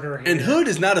less murder here. And Hood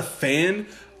is not a fan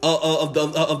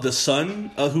of the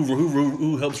Son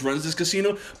who helps runs this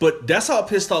casino, but that's how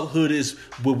pissed off Hood is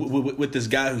with this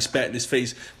guy who spat in his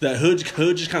face. That Hood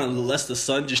just kind of lets the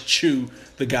Son just chew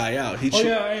the guy out.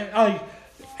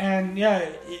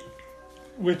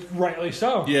 With rightly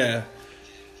so. Yeah.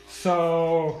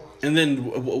 So. And then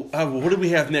what do we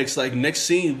have next? Like, next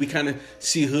scene, we kind of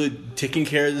see Hood taking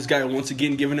care of this guy once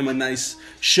again, giving him a nice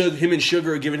him and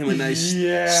Sugar are giving him a nice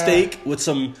steak with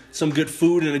some good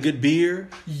food and a good beer.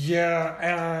 Yeah,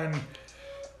 and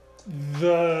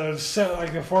the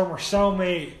former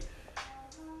cellmate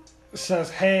says,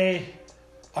 "Hey,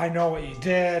 I know what you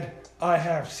did. I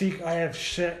have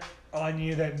shit on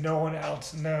you that no one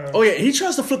else knows." Oh yeah, he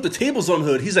tries to flip the tables on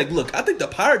Hood. He's like, "Look, I think the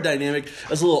pirate dynamic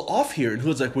is a little off here." And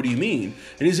Hood's like, "What do you mean?"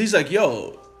 And he's like,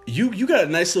 "Yo, you got a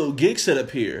nice little gig set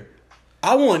up here.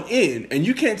 I want in, and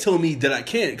you can't tell me that I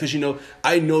can't because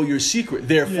I know your secret.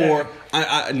 Therefore,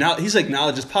 I now he's like,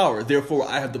 knowledge is power. Therefore,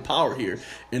 I have the power here."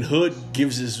 And Hood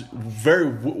gives this very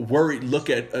worried look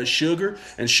at Sugar,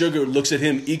 and Sugar looks at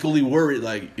him equally worried,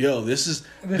 like, "Yo, this is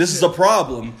a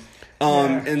problem."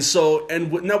 And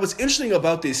now what's interesting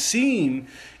about this scene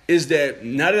is that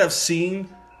now that I've seen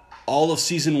all of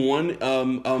season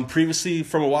 1 previously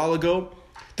from a while ago,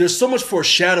 there's so much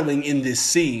foreshadowing in this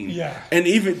scene. Yeah. And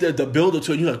even the build up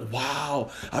to it, you're like,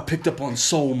 wow, I picked up on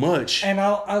so much. And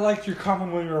I liked your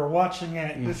comment when we were watching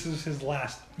it. This is his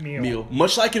last meal.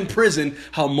 Much like in prison,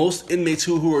 how most inmates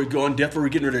who are on death or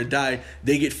getting ready to die,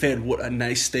 they get fed a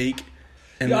nice steak.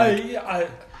 And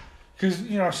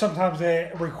because, sometimes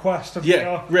they request a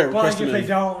meal. But if they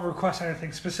don't request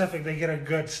anything specific, they get a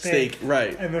good steak.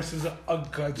 Right. And this is a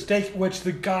good steak, which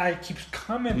the guy keeps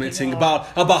commenting about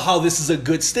how this is a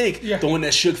good steak. Yeah. The one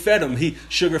that Sugar fed him.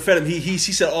 Sugar fed him. He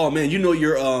said, "Oh man, you know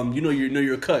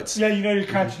your cuts." Yeah, you know your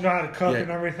cuts. You know how to cook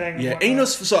and everything. Yeah. And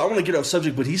so I want to get off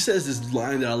subject, but he says this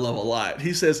line that I love a lot.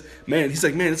 He says, "Man,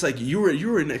 it's like you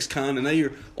were an ex-con and now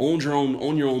you're own your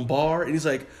own bar." And he's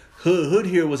like, Hood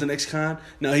here was an ex-con.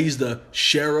 Now he's the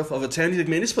sheriff of a town. He's like,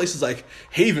 man, this place is like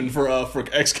haven for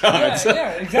ex-cons.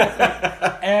 Yeah,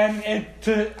 exactly.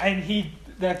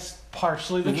 That's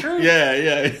partially the truth.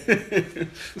 Yeah.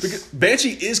 Because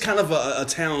Banshee is kind of a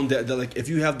town that like, if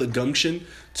you have the gumption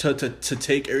to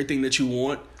take everything that you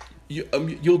want,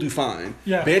 you'll do fine.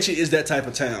 Yeah. Banshee is that type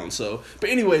of town. So, but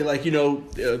anyway, like, he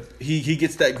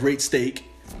gets that great steak.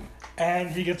 And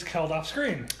he gets killed off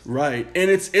screen. Right,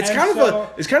 and it's kind of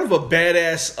a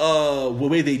badass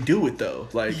way they do it though.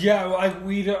 Like,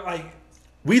 we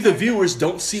the viewers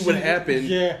don't see what happened.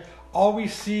 Yeah, all we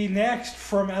see next,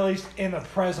 from at least in the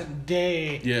present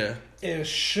day, is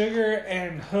Sugar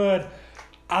and Hood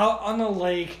out on the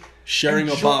lake sharing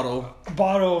a bottle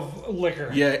of liquor.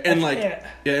 Yeah, and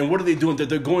and what are they doing?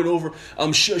 They're going over.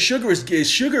 Sugar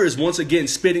is once again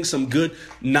spitting some good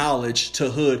knowledge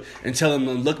to Hood and telling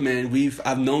him, "Look, man,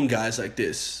 I've known guys like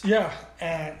this." Yeah,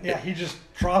 and he just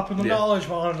dropping the knowledge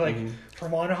bombs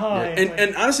from on high. Yeah.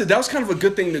 And honestly, that was kind of a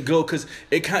good thing to go because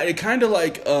it kind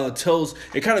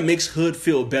of makes Hood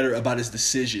feel better about his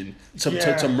decision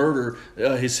to murder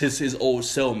his old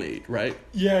cellmate, right?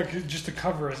 Yeah, just to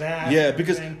cover his ass. Yeah,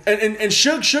 because and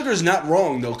Sugar's not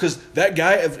wrong though, because that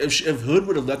guy, if Hood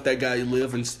would have let that guy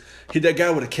live and that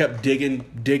guy would have kept digging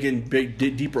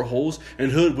deeper holes,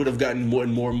 and Hood would have gotten more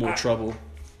and more trouble.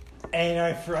 And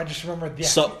I just remember the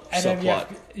subplot.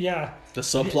 The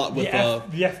subplot with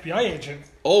the FBI agent.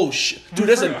 Oh dude,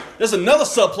 there's another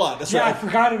subplot. That's right. I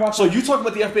forgot about. So you talk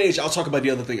about the FBI agent. I'll talk about the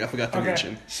other thing I forgot to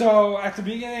mention. So at the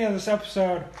beginning of this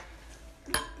episode,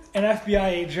 an FBI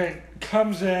agent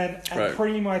comes in and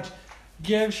pretty much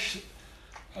gives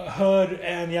Hood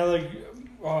and the other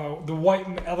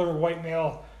white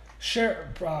male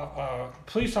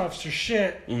police officer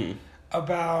shit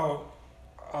about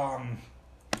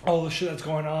all the shit that's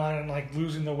going on and like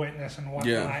losing the witness and whatnot.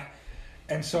 Yeah.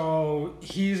 And so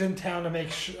he's in town to make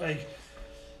sure,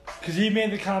 because he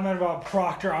made the comment about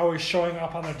Proctor always showing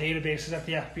up on the databases at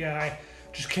the FBI,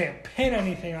 just can't pin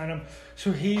anything on him.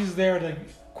 So he's there to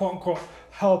quote unquote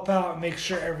help out and make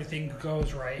sure everything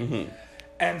goes right. Mm-hmm.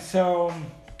 And so,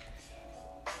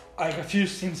 like a few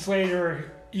scenes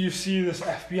later, you see this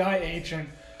FBI agent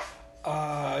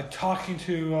talking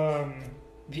to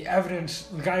the evidence,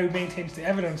 the guy who maintains the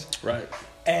evidence. Right.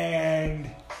 And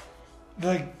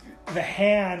the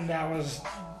hand that was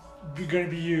going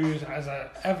to be used as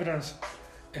evidence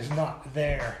is not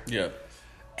there. Yeah.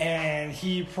 And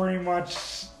he pretty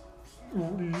much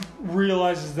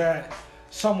realizes that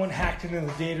someone hacked into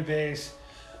the database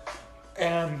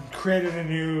and created a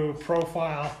new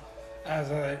profile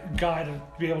as a guy to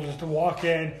be able just to walk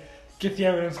in, get the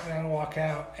evidence, and then walk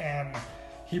out. And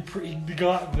the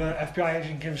FBI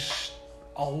agent gives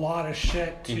a lot of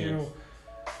shit to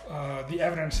the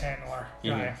evidence handler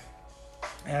guy.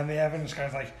 And the evidence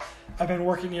guy's like, I've been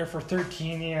working here for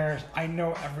 13 years. I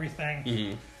know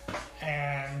everything.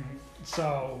 And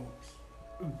so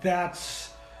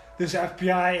this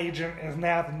FBI agent is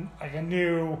now like a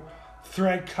new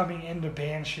thread coming into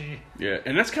Banshee. Yeah,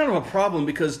 and that's kind of a problem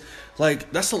because,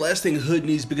 like, that's the last thing Hood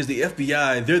needs because the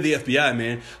FBI, they're the FBI,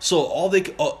 man. So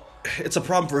it's a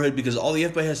problem for Hood because all the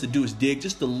FBI has to do is dig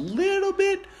just a little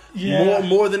bit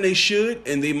more than they should,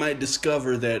 and they might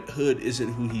discover that Hood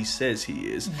isn't who he says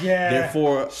he is. Yeah.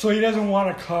 Therefore, so he doesn't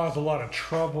want to cause a lot of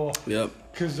trouble. Yep.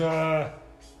 Because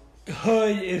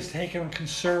Hood is taking a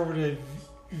conservative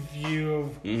view of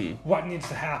what needs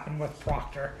to happen with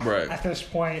Proctor. Right. At this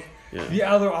point, the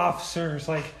other officers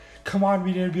like, come on,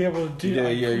 we need to be able to do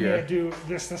do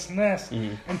this, and this,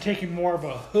 and taking more of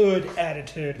a Hood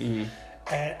attitude.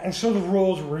 And so the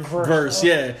roles were reversed.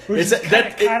 It's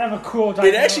kind of a cool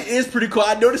dynamic. It actually is pretty cool.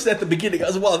 I noticed at the beginning. I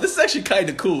was like, wow, this is actually kind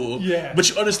of cool. Yeah. But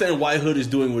you understand why Hood is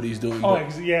doing what he's doing.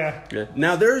 Yeah.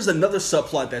 Now, there is another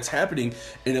subplot that's happening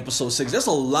in episode 6. There's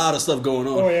a lot of stuff going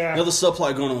on. Oh, yeah. Another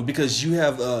subplot going on because you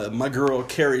have my girl,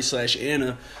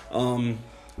 Carrie/Anna, her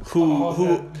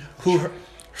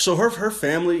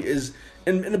family is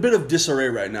in a bit of disarray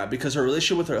right now because her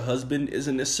relationship with her husband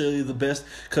isn't necessarily the best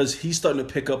because he's starting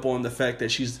to pick up on the fact that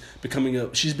she's become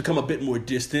a bit more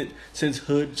distant since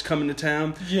Hood's coming to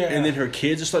town. Yeah. And then her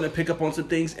kids are starting to pick up on some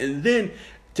things. And then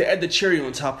to add the cherry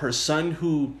on top, her son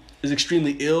who is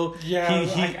extremely ill. Yeah,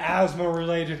 like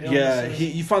asthma-related illnesses. Yeah,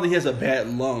 you find that he has a bad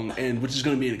lung, which is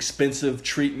going to be an expensive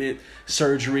treatment,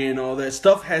 surgery, and all that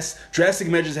stuff. Drastic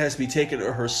measures has to be taken,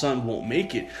 or her son won't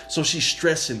make it. So she's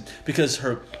stressing because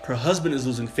her husband is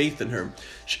losing faith in her.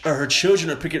 Her children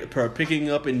are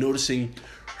picking up and noticing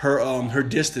her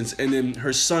distance, and then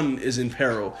her son is in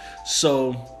peril.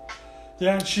 So.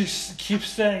 Yeah, and she keeps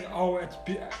saying, "Oh,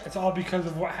 it's all because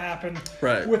of what happened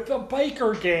with the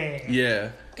biker gang." Yeah,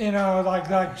 you know,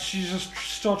 like she's just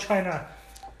still trying to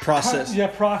process.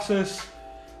 Process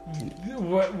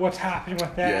what's happening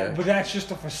with that, but that's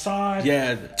just a facade.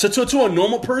 Yeah, to a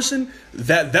normal person,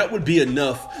 that would be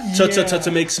enough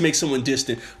to make someone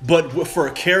distant. But for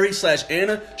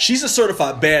Carrie/Anna, she's a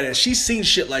certified badass. She's seen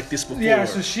shit like this before. Yeah,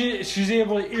 so she's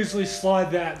able to easily slide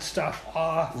that stuff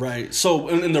off. Right. So,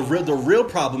 and the real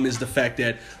problem is the fact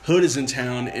that Hood is in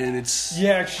town, and it's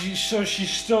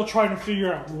she's still trying to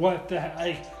figure out what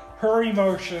her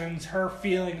emotions, her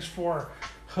feelings for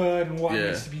Hood and what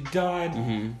needs to be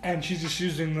done, and she's just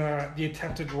using the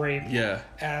attempted rape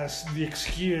as the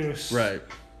excuse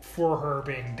for her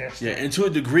being distant. Yeah, and to a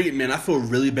degree, man, I feel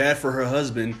really bad for her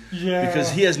husband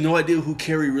because he has no idea who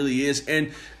Carrie really is.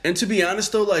 And to be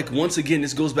honest though, like once again,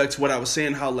 this goes back to what I was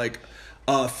saying, how like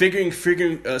figuring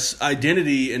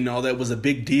identity and all that was a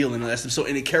big deal in the last episode,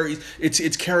 and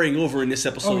it's carrying over in this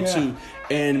episode too.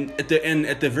 And at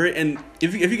the very end,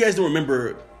 if you guys don't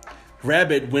remember,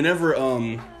 Rabbit, whenever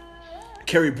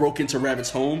Carrie broke into Rabbit's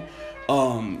home,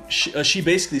 she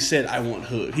basically said, "I want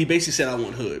Hood." He basically said, "I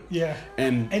want Hood." Yeah,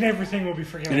 and everything will be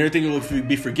forgiven. And everything will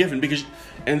be forgiven because,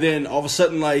 and then all of a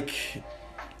sudden, like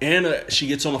Anna, she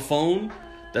gets on a phone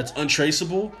that's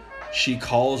untraceable. She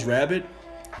calls Rabbit,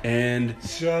 and she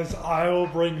says, "I will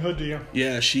bring Hood to you."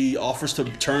 Yeah, she offers to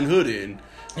turn Hood in.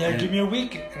 Yeah, give me a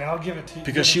week, and I'll give it to you.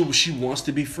 Because she wants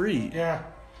to be free. Yeah.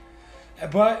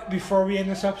 But before we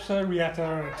end this episode, we have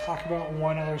to talk about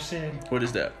one other scene. What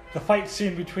is that? The fight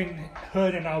scene between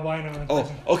Hood and Albino in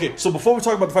prison. Okay. So before we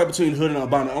talk about the fight between Hood and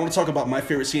Albino, I want to talk about my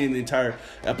favorite scene in the entire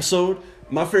episode.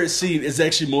 My favorite scene is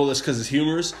actually more or less because it's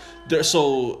humorous.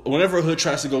 So whenever Hood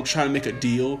tries to make a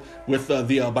deal with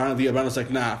the Albino's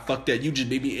like, "Nah, fuck that. You just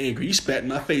made me angry. You spat in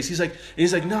my face." He's like,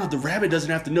 "Nah, the Rabbit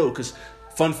doesn't have to know because."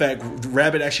 Fun fact,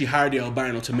 Rabbit actually hired the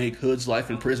Albino to make Hood's life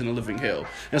in prison a living hell.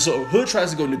 And so Hood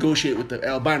tries to go negotiate with the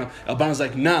Albino. Albino's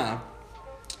like, nah.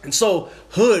 And so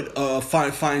Hood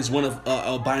finds one of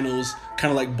Albino's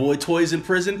kind of like boy toys in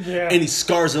prison, and he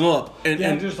scars them up.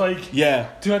 And just like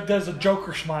does a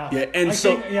Joker smile. Yeah, and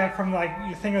from like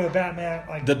you think of the Batman,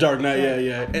 like the Dark Knight.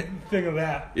 Think of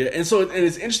that. Yeah, and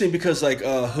it's interesting because like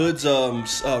Hood's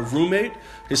roommate,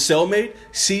 his cellmate,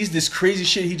 sees this crazy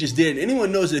shit he just did.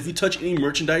 Anyone knows that if you touch any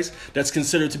merchandise that's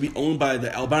considered to be owned by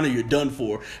the albino, you're done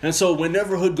for. And so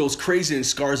whenever Hood goes crazy and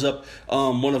scars up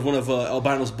one of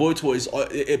albino's boy toys,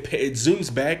 it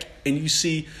zooms back and you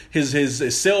see his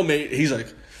cellmate. He's like,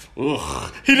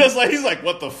 ugh. He's like,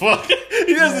 what the fuck?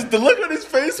 He does the look on his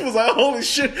face was like, holy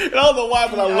shit. And I don't know why,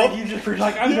 but I love. You just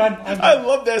like, I'm done. I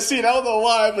love that scene. I don't know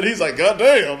why, but he's like, god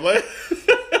damn, like.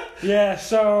 Yeah,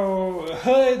 so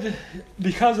Hood,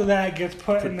 because of that, gets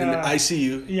put in the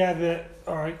ICU. Yeah,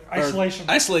 isolation.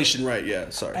 Isolation, right?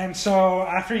 Yeah, sorry. And so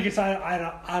after he gets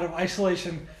out of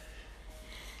isolation,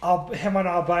 him and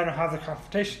Albino have the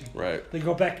confrontation. Right. They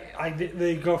go back.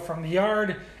 They go from the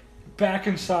yard back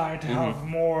inside to have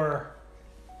more,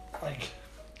 like,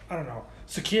 I don't know,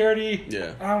 security.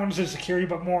 Yeah. I don't want to say security,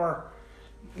 but more,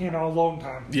 alone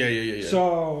time. Yeah.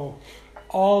 So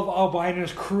all of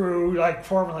Albino's crew like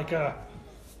form like a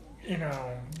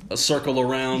circle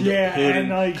around Hood, and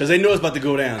like because they know it's about to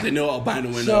go down. They know Albino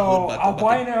and so Hood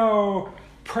Albino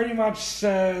pretty much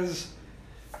says,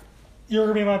 "You're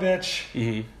gonna be my bitch.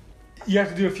 Mm-hmm. You have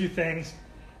to do a few things,"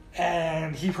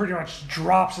 and he pretty much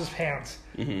drops his pants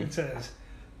and says,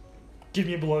 "Give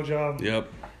me a blowjob. Yep.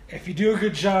 If you do a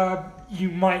good job, you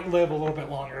might live a little bit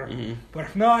longer. But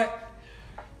if not,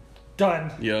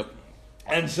 done." Yep.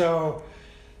 And so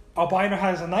Albino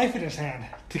has a knife in his hand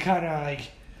to kind of like,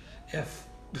 if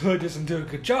Hood doesn't do a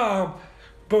good job,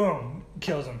 boom,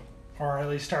 kills him, or at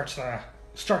least starts to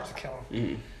kill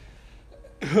him.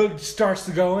 Hood starts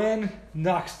to go in,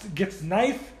 gets the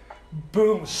knife,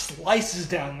 boom, slices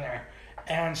down there,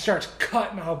 and starts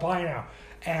cutting Albino,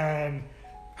 and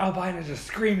Albino's just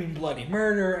screaming bloody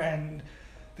murder, and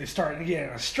they start to get in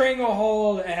a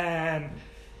stranglehold, and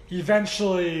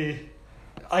eventually.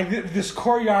 This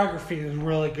choreography is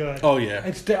really good. Oh, yeah.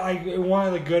 It's one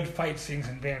of the good fight scenes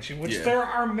in Banshee, which there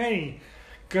are many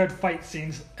good fight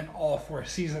scenes in all 4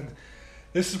 seasons.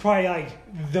 This is probably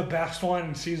like the best one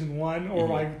in season 1 or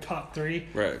like top 3.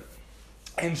 Right.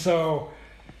 And so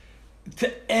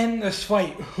to end this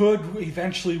fight, Hood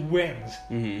eventually wins.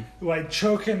 Like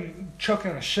choking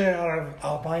the shit out of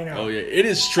Albino. Oh, yeah. It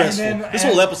is stressful. This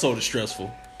whole episode is stressful.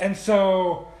 And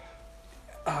so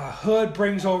Hood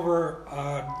brings over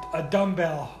a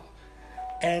dumbbell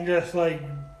and just like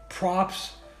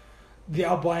props the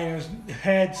albino's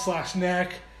head /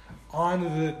 neck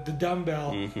onto the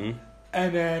dumbbell,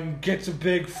 and then gets a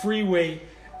big free weight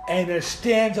and just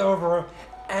stands over him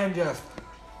and just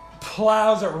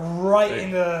plows it right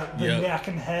into the neck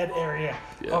and head area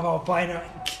of Albino,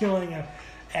 killing him.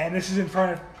 And this is in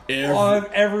front of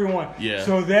everyone. Yeah.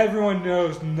 So that everyone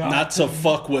knows not to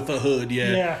fuck with a Hood.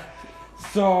 Yeah. Yeah.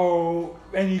 So,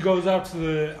 and he goes up to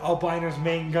the Albino's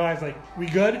main guys like, "We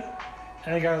good?"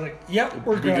 And the guy's like, "Yep,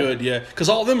 we're good." We're good, yeah. Because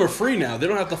all of them are free now. They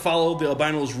don't have to follow the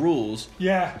Albino's rules.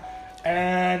 Yeah.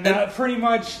 And that pretty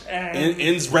much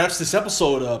wraps this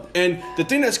episode up. And the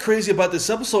thing that's crazy about this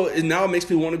episode is now it makes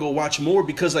me want to go watch more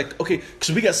because, like, okay,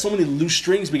 because we got so many loose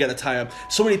strings we got to tie up.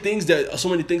 So many things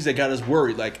that got us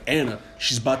worried. Like Anna,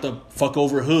 she's about to fuck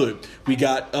over Hood. We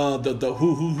got the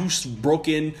who broke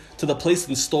in to the place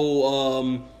and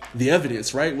stole the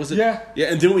evidence, right? Was it? Yeah. Yeah.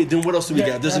 And then what else do we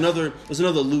got? There's another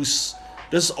loose.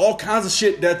 There's all kinds of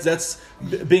shit that's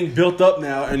being built up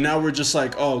now, and now we're just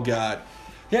like, oh god.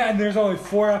 Yeah, and there's only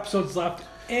 4 episodes left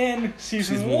in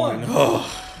season 1. Oh.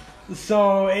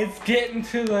 So it's getting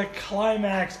to the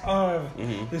climax of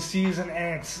the season,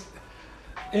 and it's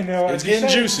it's getting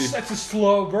juicy. It's a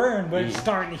slow burn, but it's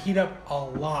starting to heat up a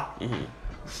lot.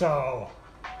 So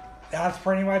that's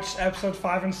pretty much episodes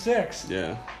 5 and 6.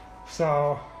 Yeah.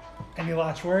 So, any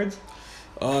last words?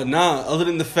 Nah, other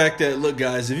than the fact that, look,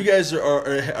 guys, if you guys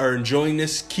are enjoying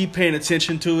this, keep paying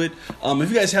attention to it. If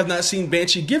you guys have not seen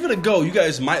Banshee, give it a go. You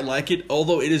guys might like it,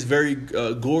 although it is very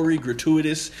gory,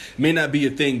 gratuitous. May not be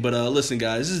your thing, but listen,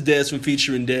 guys, this is Dez from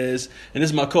Featuring Dez, and this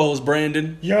is my co-host,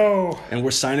 Brandon. Yo. And we're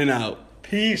signing out.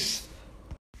 Peace.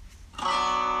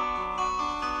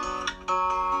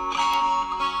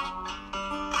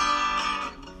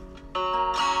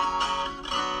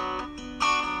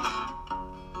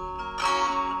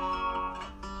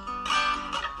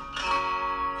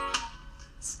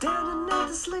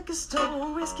 Liquor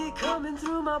store, whiskey coming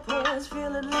through my pores,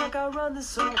 feeling like I run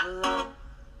this all alone.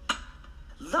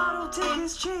 Lotto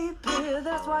tickets cheap here,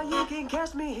 that's why you can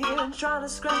catch me here, and trying to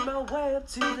scratch my way up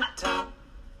to the top.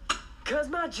 Cause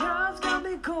my job's got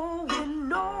me going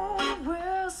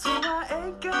nowhere, so I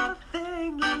ain't got a thing.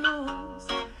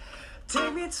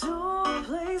 me to a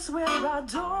place where I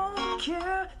don't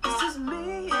care. This is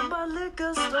me and my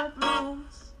liquor store blues.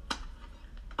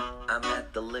 I'm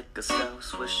at the liquor store,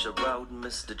 Swisher Road,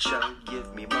 Mr. Cho.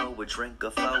 Give me more, a drink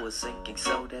of foe, a sinking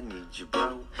soda, need you,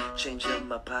 bro. Change in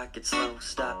my pocket slow,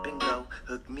 stop and go.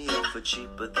 Hook me up for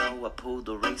cheaper though, I pulled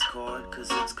the race card, cause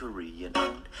it's Korean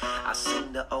owned. I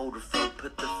seen the older folk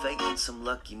put the fate in some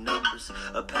lucky numbers.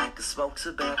 A pack of smokes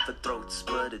are bad for throats,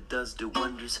 but it does do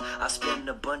wonders. I spend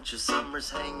a bunch of summers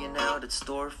hanging out at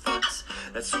storefronts.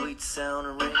 That sweet sound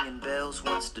of ringing bells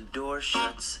once the door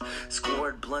shuts.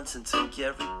 Scored blunts and took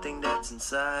everything that's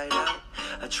inside out.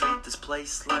 I treat this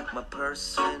place like my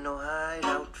personal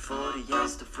hideout. 40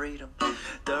 hours to freedom,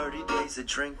 30 days of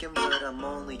drinking, but I'm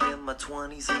only in my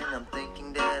 20s and I'm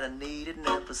thinking that I need it.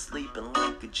 Never sleeping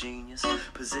like a genius,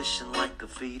 position like a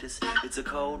fetus. It's a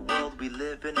cold world we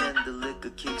live in and the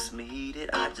liquor keeps me heated.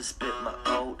 I just spit my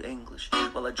old English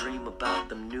while I dream about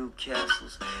them new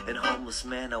castles. And homeless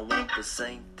man, I want the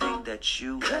same thing that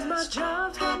you ask. Cause my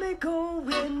job's got me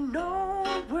going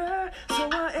nowhere, so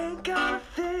I ain't got a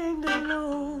thing to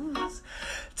lose.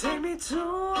 Take me to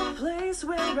a place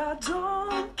where I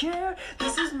don't care.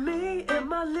 This is me and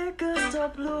my liquor store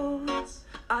blues.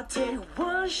 I take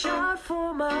one shot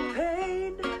for my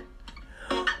pain,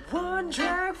 one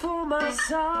drag for my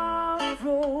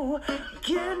sorrow.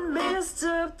 Get messed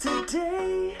up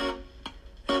today,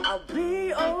 I'll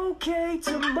be okay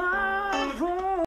tomorrow.